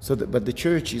 So, but the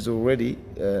church is already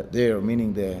there,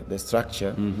 meaning the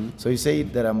structure. So he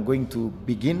said that I'm going to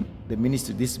begin the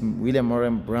ministry, this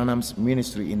William Branham's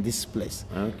ministry in this place.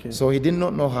 Okay. So he did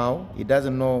not know how, he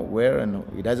doesn't know where, and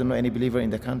he doesn't know any believer in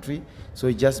the country. So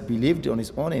he just believed on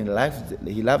his own, and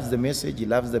he loves the message, he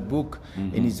loves the book,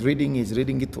 and he's reading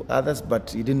it to others,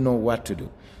 but he didn't know what to do.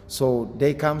 So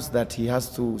day comes that he has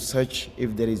to search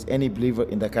if there is any believer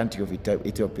in the country of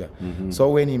Ethiopia. So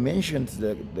when he mentioned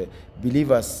the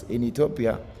believers in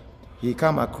Ethiopia, he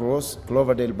come across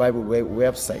Cloverdale Bible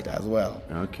website as well.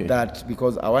 Okay. That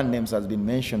because our names has been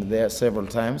mentioned there several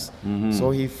times.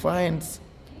 So he finds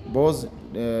both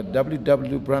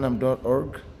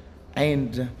www.branham.org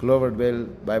and Cloverdale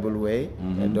Bible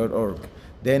Way.org.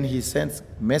 Then he sends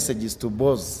messages to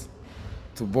both.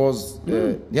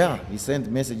 He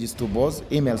sent messages to both,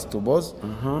 emails to both.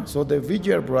 So the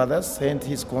Vijay brother sent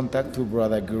his contact to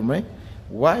Brother Gurme,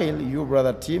 while you,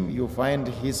 Brother Tim, you find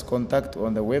his contact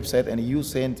on the website, and you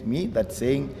sent me that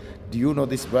saying, do you know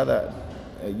this brother?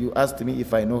 You asked me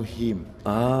if I know him.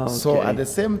 Okay. So at the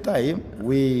same time,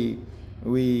 we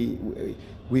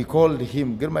called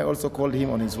him. Gurme also called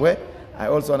him on his way. I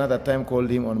also another time called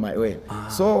him on my way.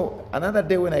 So another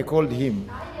day when I called him,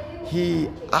 he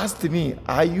asked me,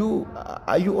 are you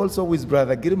also with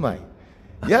Brother Girmay?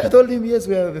 Yeah, I told him, yes,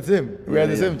 we are the same. We are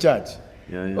the same church.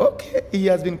 Okay, he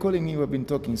has been calling me, we've been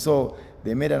talking. So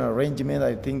they made an arrangement.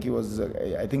 I think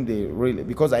they really,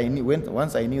 because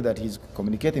once I knew that he's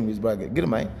communicating with Brother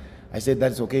Girmay, I said,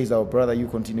 that's okay, he's our brother, you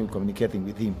continue communicating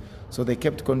with him. So they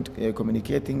kept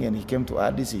communicating, and he came to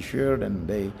Addis, he shared,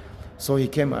 and so he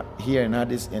came here in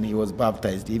Addis, and he was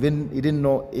baptized. He didn't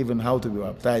know even how to be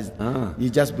baptized. He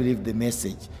just believed the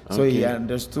message. So he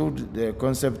understood the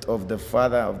concept of the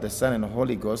Father, of the Son, and the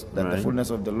Holy Ghost, that the fullness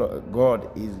of the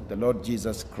God is the Lord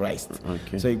Jesus Christ.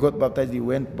 So he got baptized, he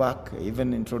went back,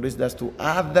 even introduced us to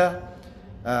other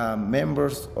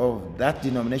members of that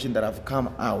denomination that have come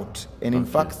out. And in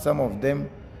fact, some of them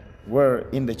were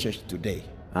in the church today.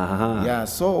 Yeah,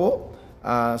 so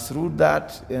through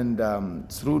that,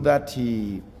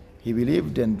 he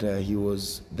believed, and he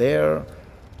was there.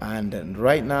 And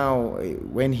right now,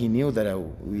 when he knew that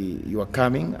you are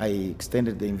coming, I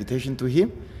extended the invitation to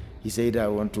him. He said, I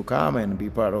want to come and be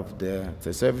part of the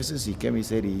services. He came, he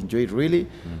said he enjoyed really.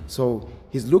 So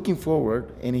he's looking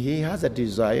forward, and he has a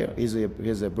desire, he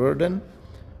has a burden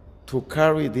to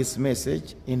carry this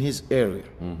message in his area.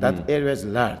 That area is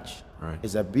large.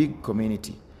 It's a big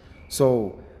community.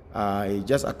 So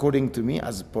just according to me,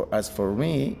 as for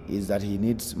me, is that he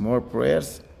needs more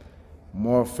prayers,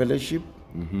 more fellowship,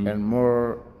 and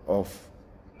more of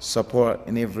support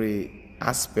in every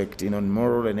aspect,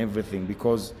 moral and everything,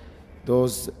 because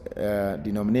those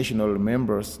denominational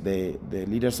members, the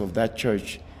leaders of that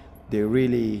church, they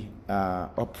really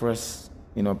oppress,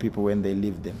 people when they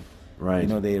leave them.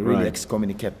 They really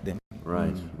excommunicate them.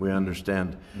 We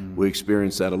understand. We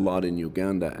experience that a lot in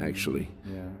Uganda, actually.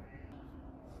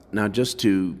 Now, just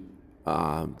to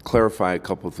clarify a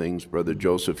couple things, Brother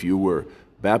Joseph, you were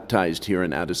baptized here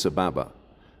in Addis Ababa.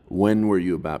 When were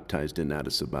you baptized in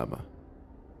Addis Ababa?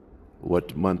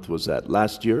 What month was that?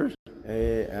 Last year?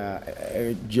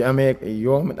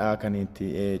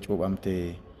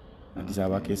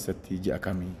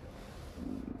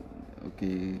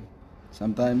 Okay.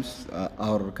 Sometimes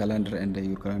our calendar and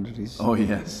your calendar is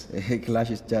clash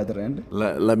each other. And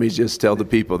let me just tell the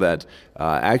people that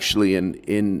actually,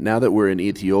 now that we're in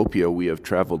Ethiopia, we have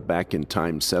traveled back in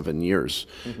time 7 years.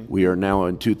 We are now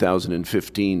in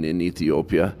 2015 in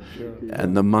Ethiopia,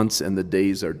 and the months and the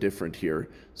days are different here.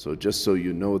 So just so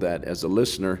you know that as a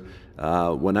listener,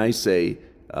 when I say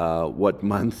what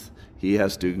month, he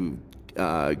has to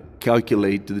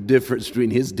calculate the difference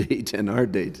between his date and our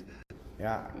date.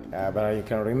 But you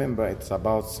can remember it's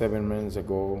about 7 months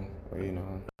ago,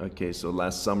 Okay, so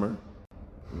last summer?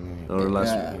 Or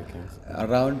last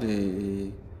around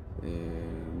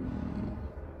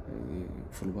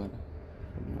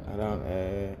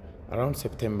around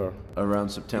September. Around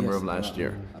September of last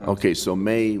year. Okay, so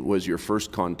May was your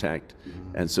first contact,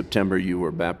 and September you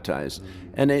were baptized.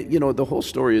 And the whole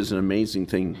story is an amazing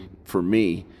thing for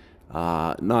me.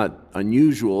 Not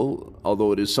unusual,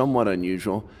 although it is somewhat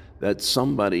unusual, that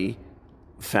somebody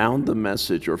found the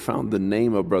message or found the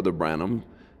name of Brother Branham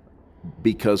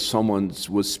because someone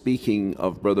was speaking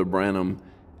of Brother Branham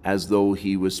as though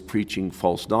he was preaching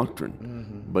false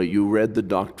doctrine. But you read the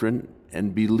doctrine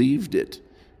and believed it.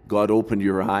 God opened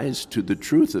your eyes to the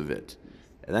truth of it.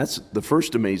 And that's the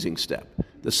first amazing step.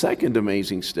 The second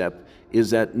amazing step is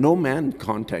that no man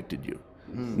contacted you.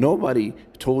 Nobody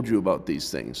told you about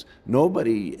these things.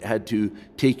 Nobody had to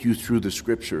take you through the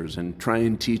scriptures and try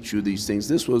and teach you these things.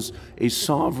 This was a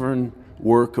sovereign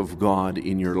work of God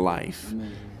in your life.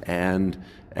 And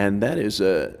that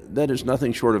is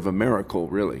nothing short of a miracle,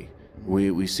 really.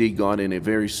 We see God in a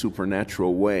very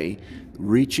supernatural way,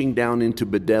 reaching down into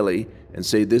Bedeli and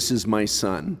say, "This is my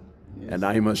son, and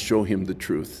I must show him the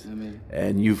truth." Amen.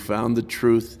 And you found the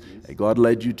truth. God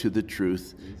led you to the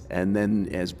truth, and then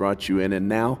has brought you in. And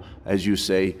now, as you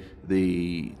say,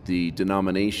 the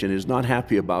denomination is not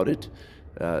happy about it.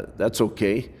 That's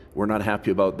okay. We're not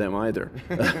happy about them either.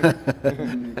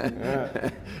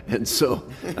 And so,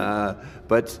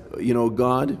 but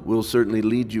God will certainly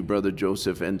lead you, Brother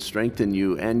Joseph, and strengthen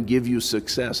you and give you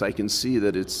success. I can see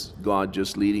that it's God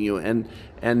just leading you. And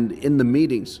in the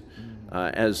meetings,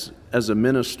 as a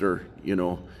minister,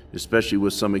 especially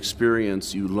with some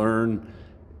experience, you learn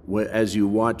as you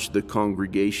watch the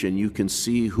congregation, you can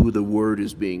see who the word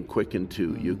is being quickened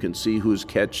to. You can see who's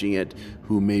catching it,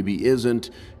 who maybe isn't.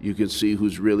 You can see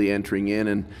who's really entering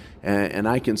in. And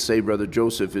I can say Brother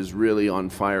Joseph is really on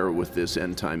fire with this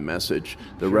end time message,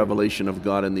 the revelation of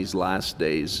God in these last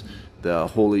days. The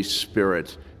Holy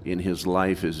Spirit in his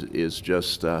life is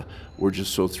just, we're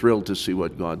just so thrilled to see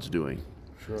what God's doing.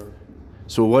 Sure.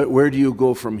 So where do you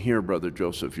go from here, Brother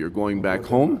Joseph? You're going back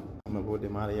home?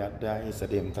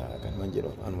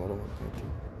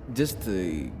 Just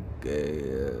the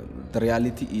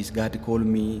reality is God called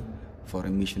me for a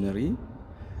missionary,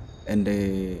 and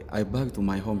I back to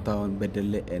my hometown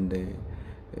Bedele, and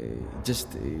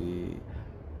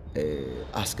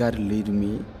as God lead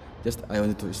me, I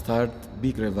wanted to start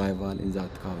big revival in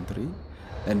that country,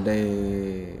 and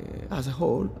as a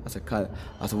whole,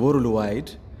 as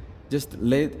worldwide, just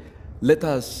let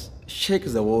us shake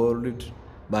the world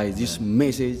by this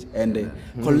message and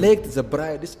collect the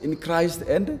brides in Christ,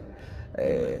 and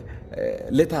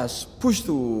let us push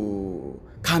to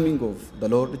coming of the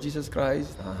Lord Jesus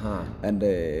Christ, and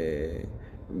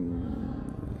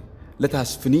let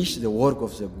us finish the work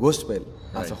of the gospel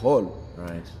as a whole,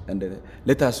 and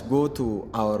let us go to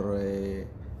our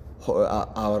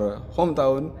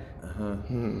hometown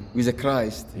with the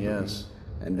Christ. Yes.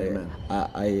 And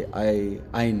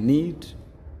I need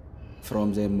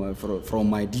from them, from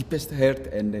my deepest heart,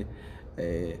 and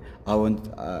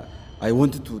I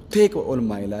wanted to take all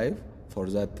my life for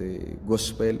that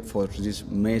gospel, for this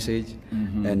message,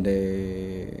 and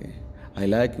I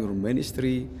like your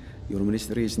ministry. Your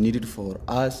ministry is needed for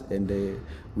us, and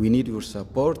we need your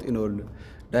support in all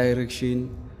direction,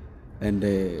 and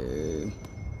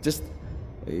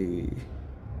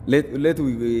let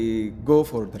we go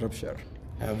for the rapture.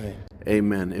 Amen.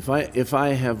 Amen. If I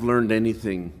have learned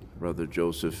anything, Brother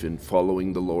Joseph, in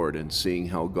following the Lord and seeing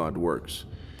how God works,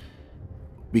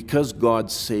 because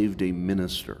God saved a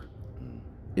minister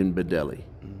in Bedeli,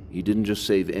 he didn't just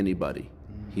save anybody.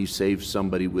 He saved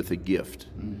somebody with a gift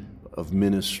of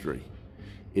ministry.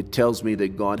 It tells me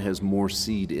that God has more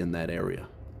seed in that area.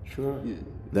 Sure.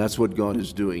 That's what God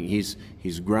is doing. He's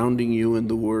grounding you in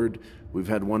the Word. We've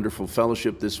had wonderful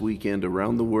fellowship this weekend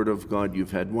around the Word of God.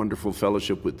 You've had wonderful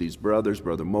fellowship with these brothers,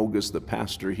 Brother Mogus, the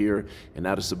pastor here in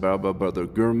Addis Ababa, Brother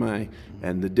Gurmai,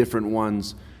 and the different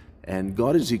ones. And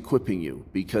God is equipping you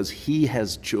because He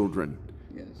has children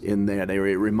in that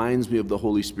area. It reminds me of the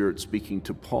Holy Spirit speaking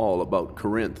to Paul about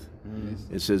Corinth.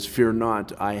 It says, "Fear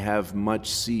not, I have much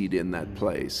seed in that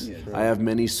place. I have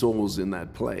many souls in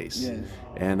that place."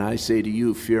 And I say to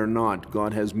you, fear not,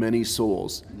 God has many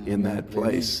souls in that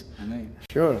place. Amen.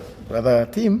 Sure, Brother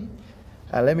Tim.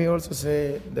 Let me also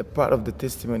say the part of the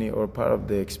testimony or part of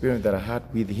the experience that I had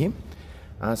with him.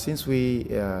 Since we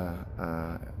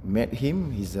met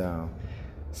him, he's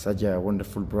such a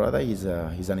wonderful brother. He's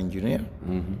an engineer,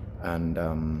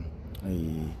 and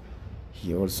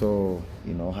he also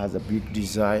has a big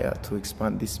desire to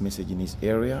expand this message in his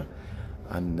area.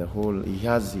 And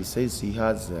he says he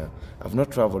has, I've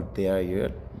not traveled there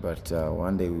yet, but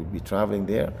one day we'll be traveling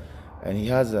there. And he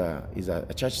has a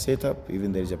church setup,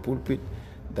 even there is a pulpit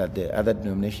that the other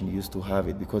denomination used to have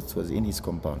it because it was in his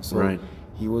compound. So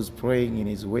he was praying and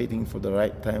he's waiting for the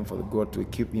right time for God to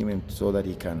equip him and so that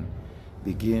he can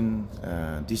begin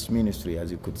this ministry. As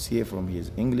you could see from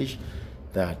his English,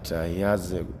 that he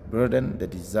has a burden, the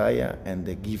desire, and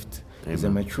the gift. Amen. He's a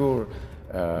mature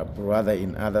brother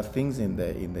in other things. He's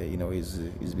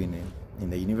been in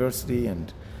the university,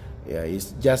 and Yeah,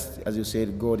 it's just as you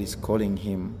said, God is calling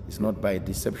him. It's not by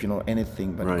deception or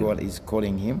anything, but Right. God is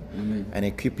calling him and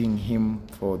equipping him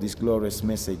for this glorious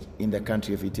message in the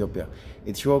country of Ethiopia.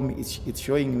 It's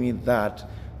showing me that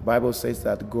Bible says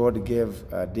that God gave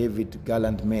David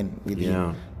gallant men with Yeah.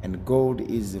 him, and God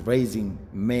is raising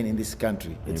men in this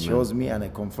country. It shows me and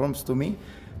it confirms to me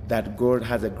that God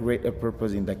has a greater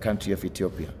purpose in the country of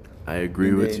Ethiopia. I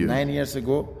agree with you. 9 years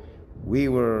ago, we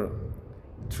were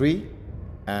 3,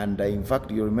 and in fact,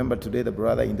 you remember today the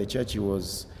brother in the church, he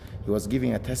was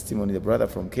giving a testimony. The brother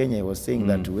from Kenya, he was saying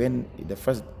that when the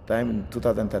first time in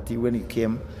 2013 when he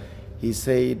came, he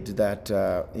said that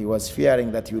he was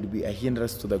fearing that he would be a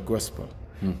hindrance to the gospel,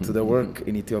 to the work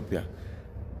in Ethiopia.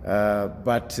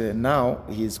 But now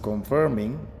he's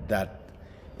confirming that,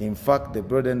 in fact, the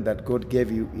burden that God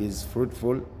gave you is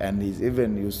fruitful, and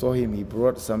you saw him, he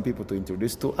brought some people to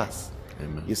introduce to us.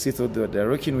 Amen. You see, so the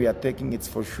direction we are taking, it's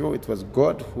for sure, it was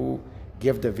God who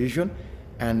gave the vision,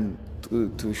 and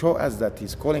to show us that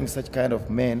he's calling such kind of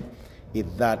men, is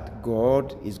that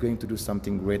God is going to do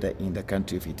something greater in the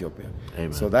country of Ethiopia.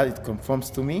 Amen. So that it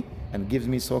confirms to me and gives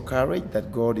me so courage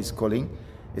that God is calling,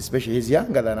 especially he's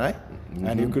younger than I,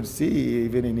 and you could see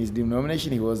even in his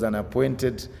denomination, he was an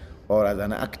appointed or as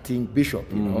an acting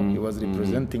bishop, you know, he was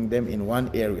representing them in one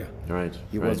area. Right.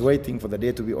 He was waiting for the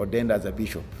day to be ordained as a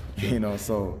bishop, you know.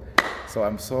 So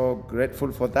I'm so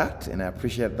grateful for that, and I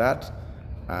appreciate that,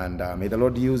 and may the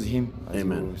Lord use him, as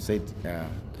Amen. you said.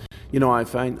 You know, I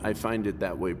find it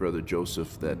that way, Brother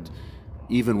Joseph, that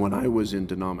even when I was in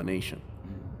denomination,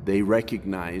 they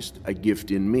recognized a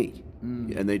gift in me,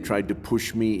 and they tried to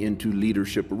push me into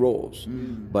leadership roles,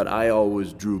 but I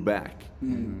always drew back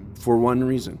for one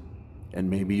reason, and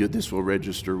maybe this will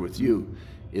register with you,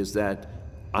 is that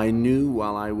I knew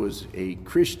while I was a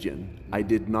Christian, I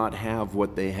did not have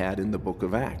what they had in the book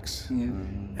of Acts.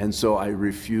 And so I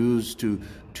refused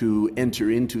to enter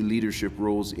into leadership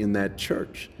roles in that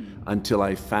church until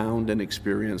I found and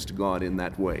experienced God in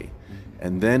that way.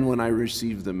 And then when I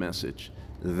received the message,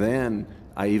 then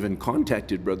I even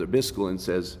contacted Brother Biscoe and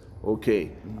says,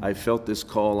 okay, I felt this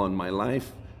call on my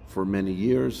life for many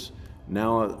years.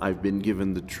 Now I've been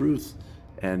given the truth,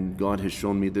 and God has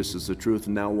shown me this is the truth.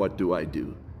 Now what do I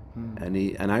do?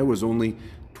 And I was only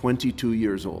 22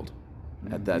 years old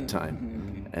at that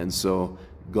time. And so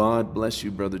God bless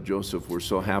you, Brother Joseph. We're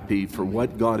so happy for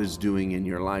what God is doing in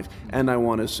your life. And I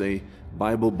want to say,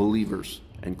 Bible believers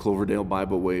and Cloverdale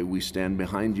Bible Way, we stand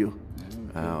behind you.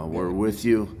 We're with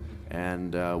you,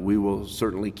 and we will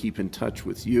certainly keep in touch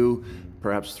with you,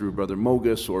 perhaps through Brother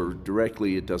Mogus or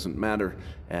directly, it doesn't matter,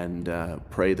 and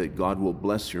pray that God will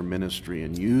bless your ministry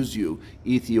and use you.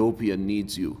 Ethiopia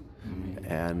needs you.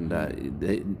 And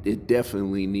it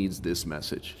definitely needs this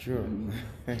message. Sure.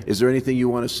 Is there anything you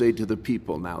want to say to the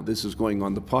people now? This is going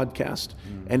on the podcast.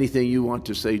 Anything you want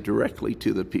to say directly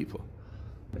to the people?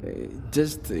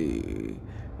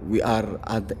 We are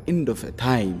at the end of a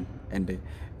time, and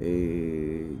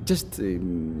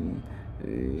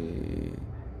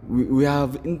we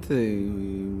have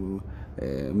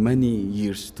many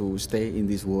years to stay in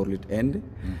this world, and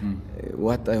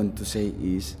what I want to say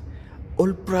is,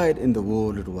 all pride in the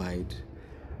world wide,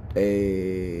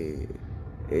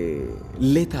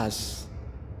 let us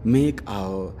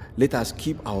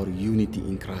keep our unity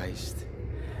in Christ.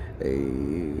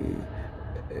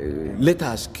 Let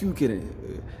us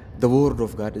quicken the word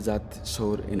of God that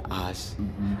sown in us,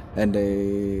 and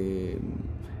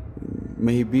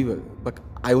maybe. But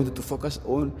I wanted to focus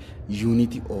on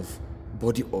unity of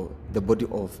the body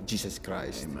of Jesus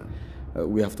Christ. Amen.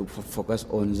 We have to focus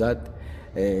on that.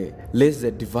 Let the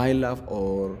divine love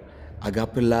or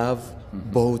agape love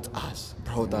brought us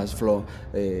from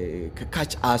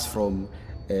catch us from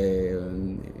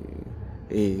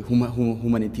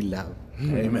humanity love.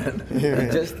 Amen.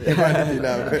 Just Humanity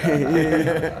love.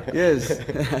 yes.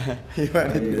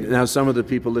 Now, some of the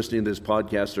people listening to this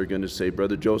podcast are going to say,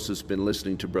 Brother Joseph's been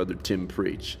listening to Brother Tim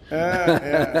preach. We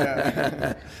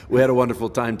had a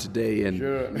wonderful time today in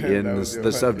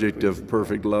the subject of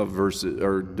perfect love versus,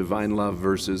 or divine love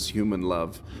versus human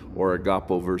love, or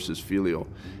agapo versus filial.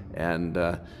 And,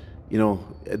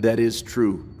 that is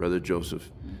true, Brother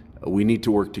Joseph. We need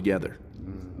to work together.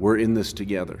 We're in this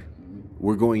together.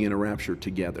 We're going in a rapture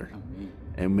together.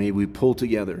 And may we pull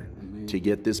together to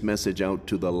get this message out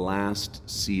to the last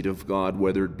seed of God,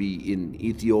 whether it be in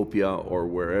Ethiopia or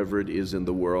wherever it is in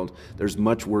the world. There's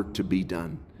much work to be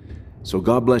done. So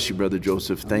God bless you, Brother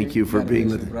Joseph. Thank you for being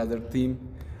with us. Brother Tim.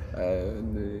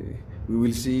 We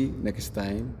will see next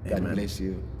time. God Amen. bless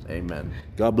you. Amen.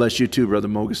 God bless you too, Brother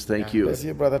Mogus. Thank you. Bless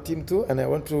you, Brother Tim, too. And I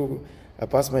want to I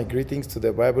pass my greetings to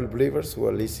the Bible believers who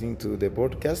are listening to the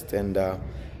broadcast, and I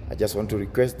just want to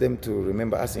request them to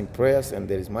remember us in prayers, and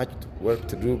there is much work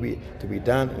to be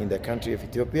done in the country of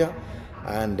Ethiopia,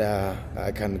 and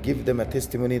I can give them a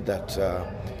testimony that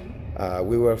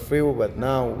we were few, but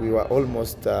now we were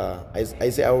almost, I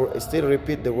will still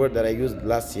repeat the word that I used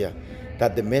last year,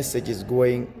 that the message is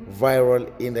going viral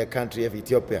in the country of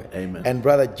Ethiopia. Amen. And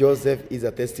Brother Joseph is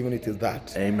a testimony to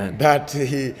that. Amen. That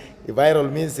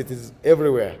viral means it is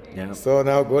everywhere. Yeah. So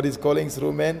now God is calling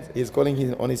through men. He's calling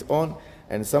him on his own,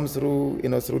 and some through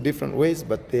different ways,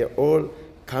 but they're all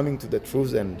coming to the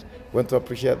truth, and want to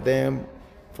appreciate them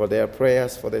for their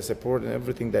prayers, for their support, and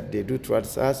everything that they do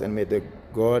towards us. And may the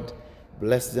God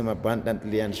bless them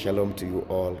abundantly, and shalom to you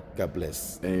all. God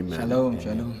bless. Amen. Shalom,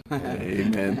 shalom.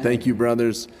 Amen. Thank you,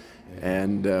 brothers.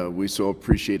 And we so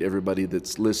appreciate everybody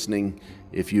that's listening.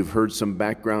 If you've heard some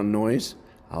background noise,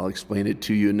 I'll explain it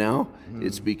to you now.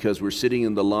 It's because we're sitting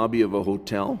in the lobby of a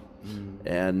hotel,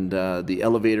 and the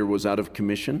elevator was out of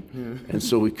commission, and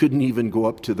so we couldn't even go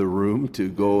up to the room to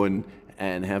go and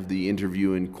have the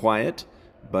interview in quiet.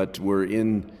 But we're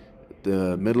in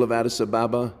the middle of Addis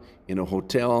Ababa in a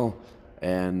hotel,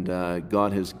 and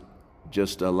God has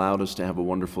just allowed us to have a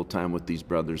wonderful time with these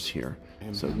brothers here.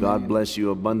 So God bless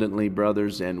you abundantly,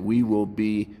 brothers, and we will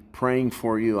be praying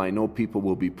for you. I know people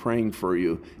will be praying for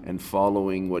you and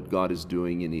following what God is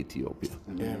doing in Ethiopia.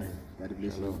 Amen. God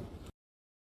bless you.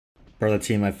 Brother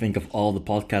team, I think of all the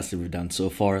podcasts that we've done so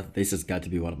far, this has got to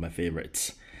be one of my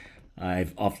favorites.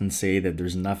 I've often said that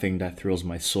there's nothing that thrills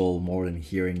my soul more than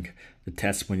hearing the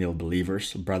testimony of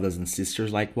believers, brothers and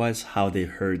sisters likewise, how they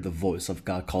heard the voice of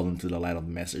God call them to the light of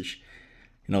the message.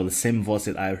 You know, the same voice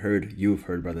that I've heard, you've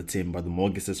heard, Brother Tim, Brother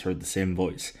Morgus has heard the same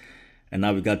voice. And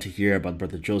now we got to hear about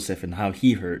Brother Joseph and how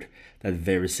he heard that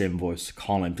very same voice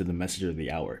call him to the message of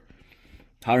the hour.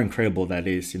 How incredible that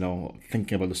is,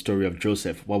 thinking about the story of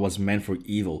Joseph, what was meant for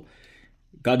evil,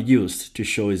 God used to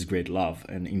show his great love.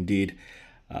 And indeed,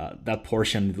 that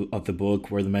portion of the book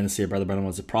where the men say Brother Branham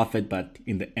was a prophet, but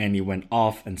in the end he went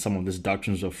off and some of his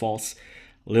doctrines were false.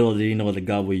 Little did he know that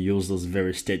God will use those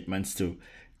very statements to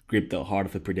grip the heart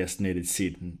of a predestinated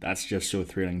seed. And that's just so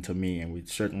thrilling to me. And we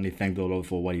certainly thank the Lord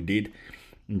for what he did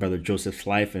in Brother Joseph's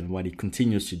life and what he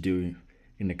continues to do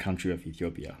in the country of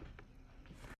Ethiopia.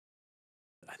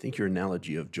 I think your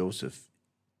analogy of Joseph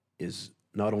is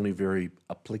not only very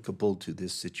applicable to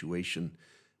this situation,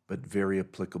 but very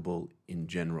applicable in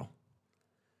general.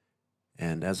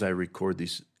 And as I record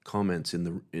these comments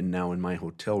now in my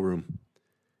hotel room,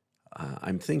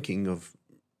 I'm thinking of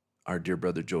our dear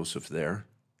brother Joseph there,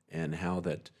 and how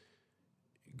that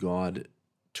God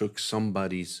took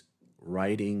somebody's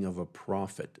writing of a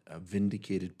prophet, a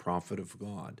vindicated prophet of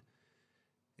God,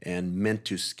 and meant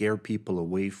to scare people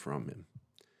away from him.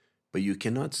 But you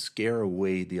cannot scare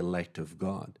away the elect of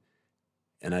God.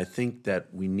 And I think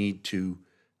that we need to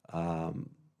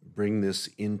bring this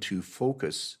into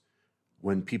focus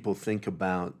when people think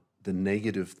about the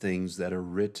negative things that are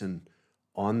written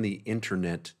on the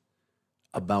internet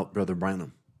about Brother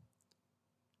Branham.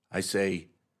 I say,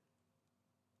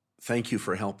 thank you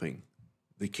for helping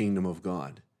the kingdom of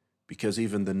God, because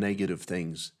even the negative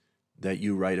things that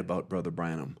you write about Brother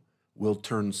Branham will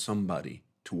turn somebody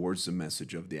towards the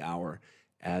message of the hour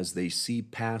as they see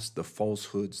past the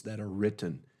falsehoods that are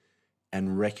written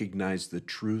and recognize the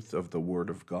truth of the Word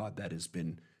of God that has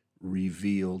been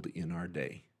revealed in our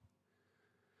day.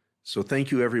 So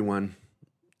thank you, everyone.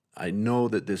 I know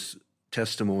that this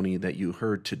testimony that you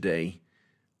heard today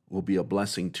will be a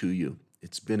blessing to you.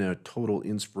 It's been a total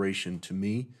inspiration to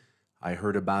me. I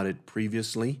heard about it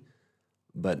previously,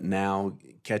 but now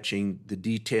catching the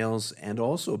details and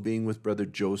also being with Brother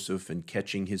Joseph and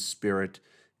catching his spirit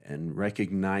and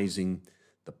recognizing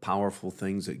the powerful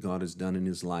things that God has done in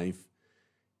his life.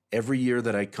 Every year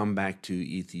that I come back to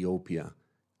Ethiopia,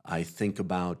 I think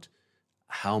about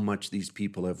how much these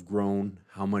people have grown,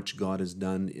 how much God has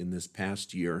done in this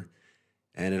past year,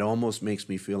 and it almost makes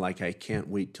me feel like I can't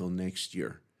wait till next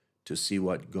year to see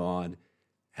what God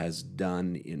has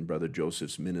done in Brother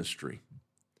Joseph's ministry.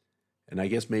 And I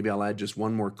guess maybe I'll add just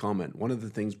one more comment. One of the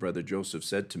things Brother Joseph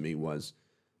said to me was,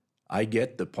 I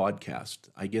get the podcast,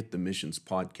 I get the missions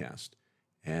podcast,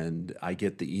 and I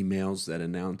get the emails that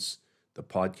announce the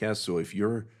podcast. So if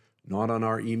you're not on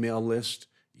our email list,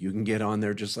 you can get on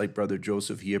there just like Brother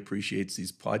Joseph. He appreciates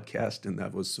these podcasts, and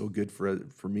that was so good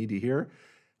for me to hear.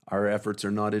 Our efforts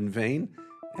are not in vain,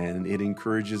 and it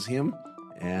encourages him,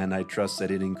 and I trust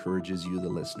that it encourages you, the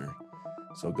listener.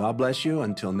 So God bless you.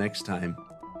 Until next time,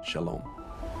 shalom.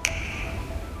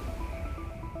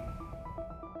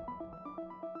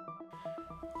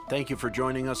 Thank you for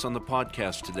joining us on the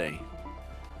podcast today.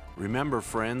 Remember,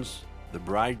 friends, the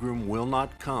bridegroom will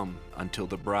not come until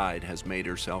the bride has made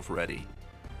herself ready.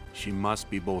 She must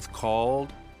be both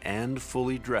called and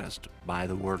fully dressed by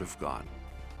the Word of God.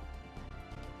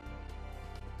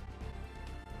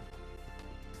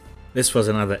 This was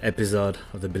another episode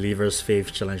of the Believers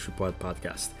Faith Challenge Report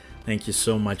podcast. Thank you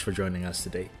so much for joining us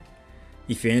today.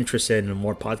 If you're interested in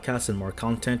more podcasts and more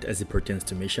content as it pertains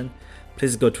to mission,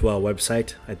 please go to our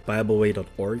website at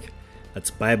bibleway.org.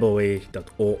 That's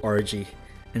bibleway.org,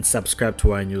 and subscribe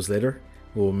to our newsletter.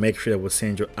 We will make sure that we'll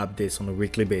send you updates on a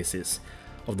weekly basis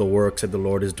of the works that the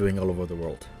Lord is doing all over the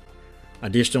world.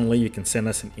 Additionally, you can send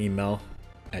us an email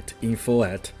at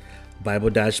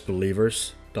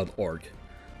info@bible-believers.org.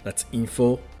 That's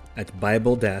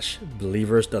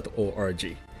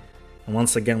info@bible-believers.org. And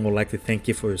once again, we'd like to thank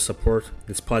you for your support.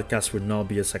 This podcast would not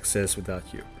be a success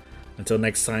without you. Until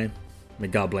next time, may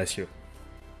God bless you.